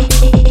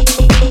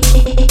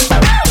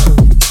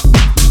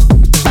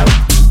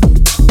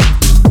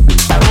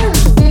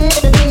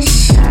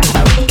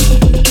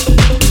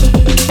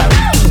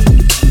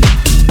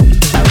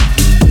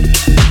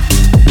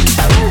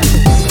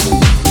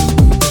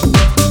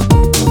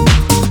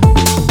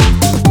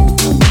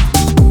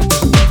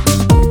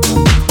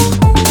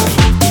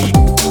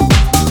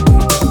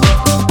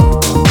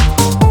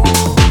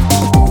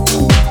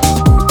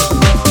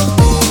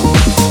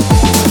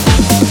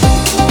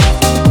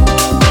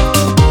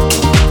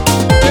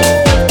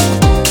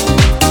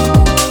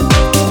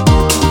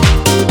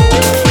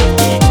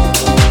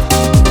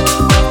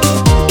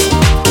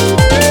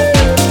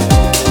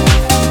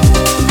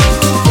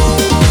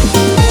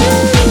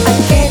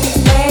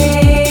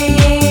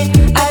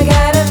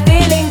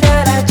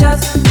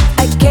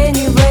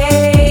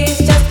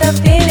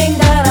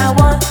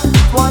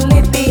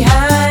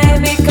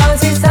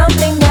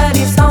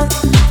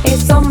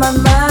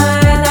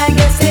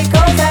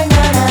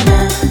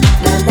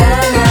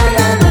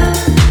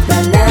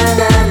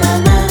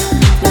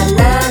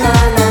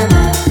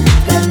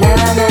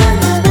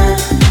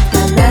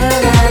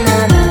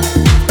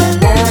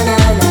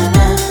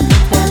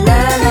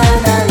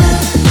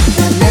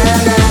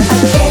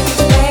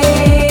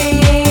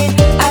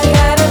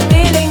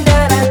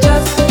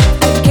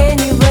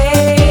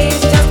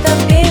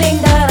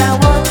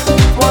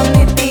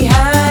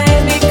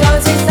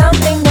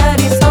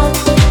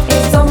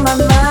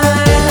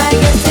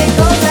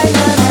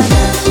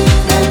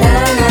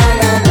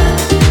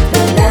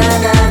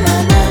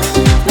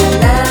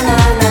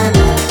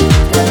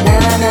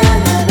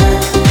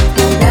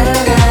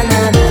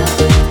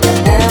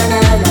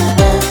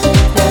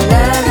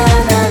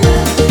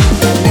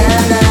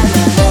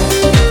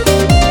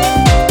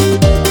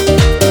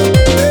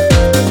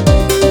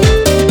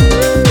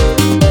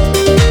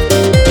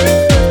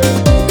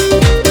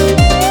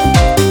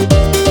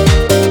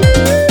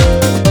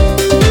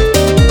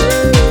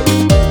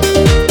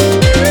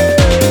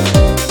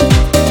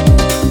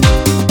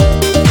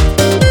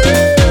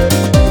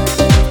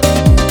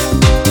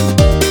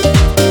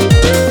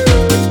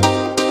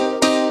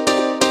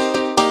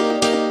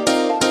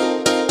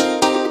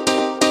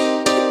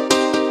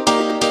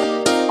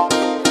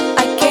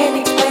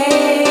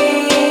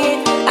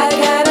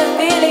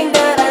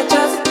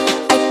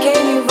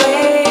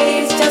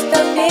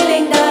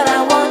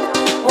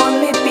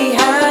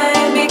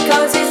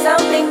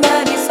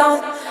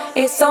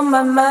 It's on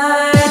my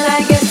mind,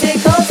 I guess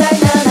it goes like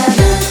na na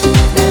na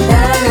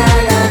na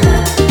na na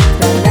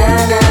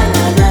na na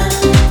na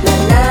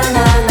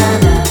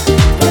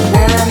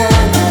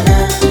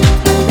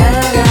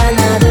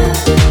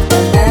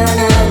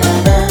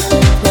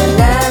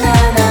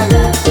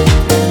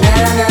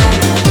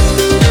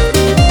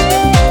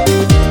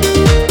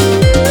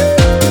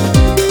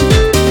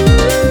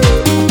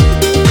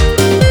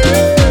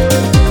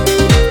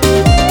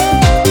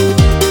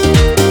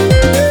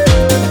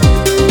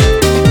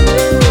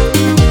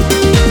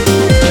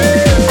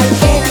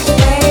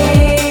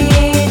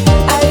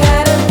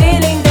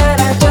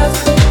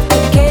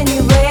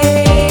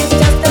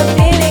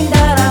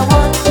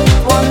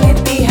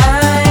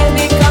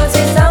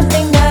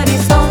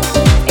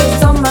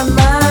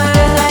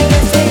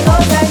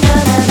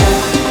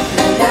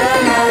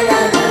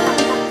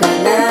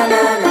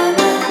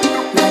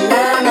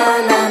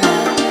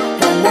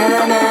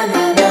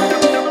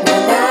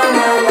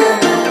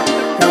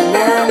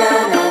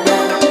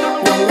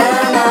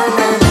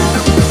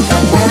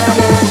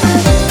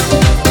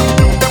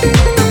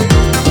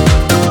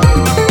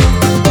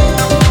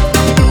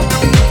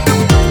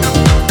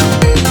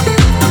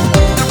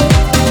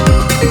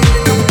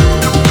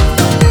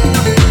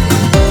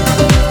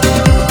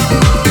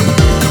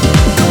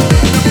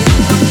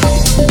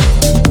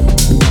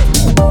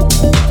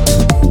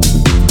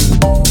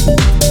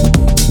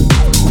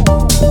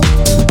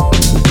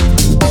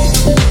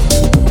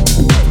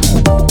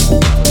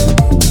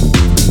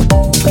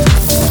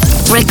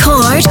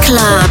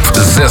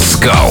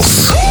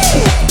Zeskullz.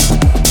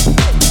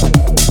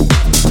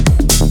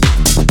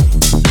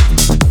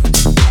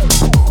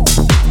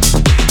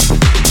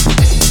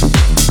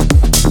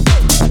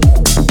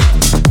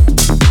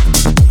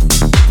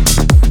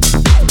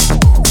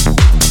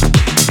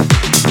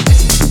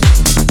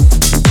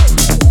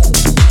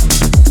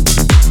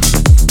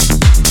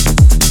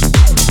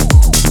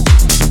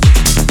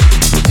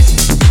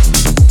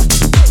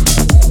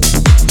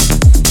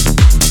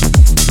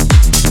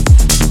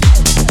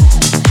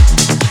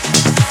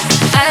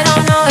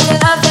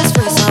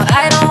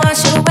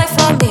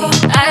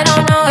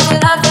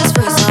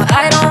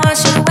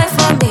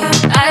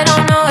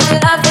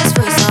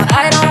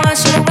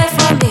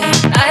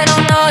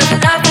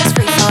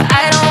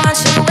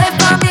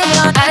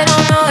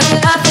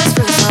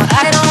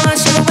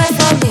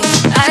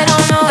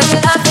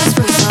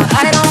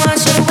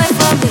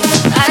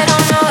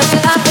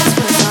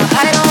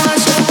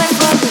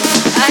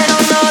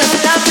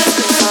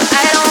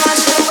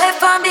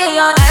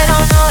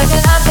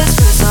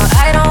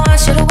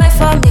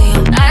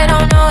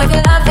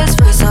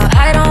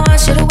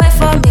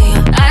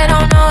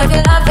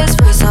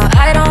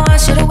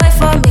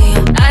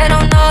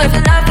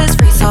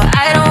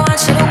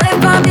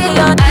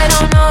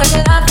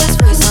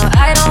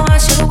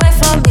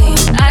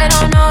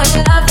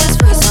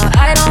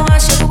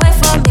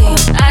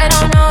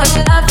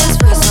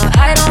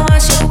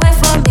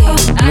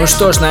 Ну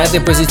что ж, на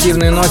этой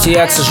позитивной ноте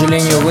я, к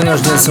сожалению,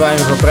 вынужден с вами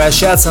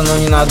попрощаться, но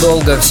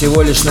ненадолго,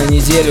 всего лишь на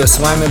неделю. С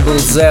вами был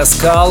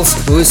Zeskullz,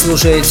 вы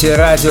слушаете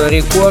Радио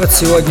Рекорд.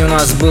 Сегодня у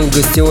нас был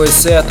гостевой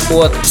сет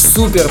от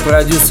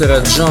суперпродюсера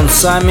Джон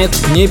Саммит.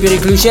 Не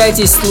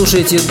переключайтесь,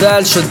 слушайте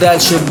дальше.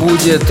 Дальше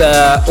будет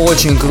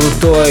очень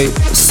крутой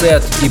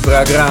сет и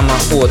программа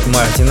от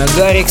Мартина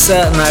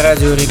Гаррикса на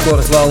Радио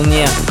Рекорд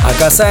волне. А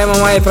касаемо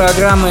моей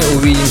программы,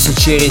 увидимся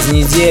через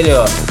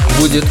неделю.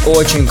 Будет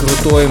очень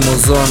крутой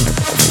музон.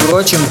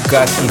 Впрочем,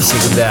 как и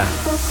всегда.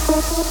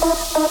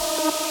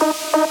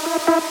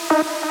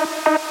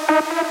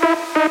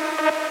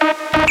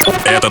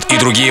 Этот и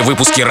другие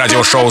выпуски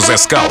радиошоу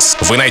Zeskullz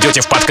вы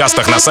найдете в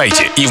подкастах на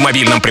сайте и в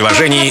мобильном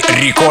приложении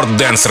Record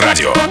Dance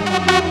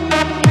Radio.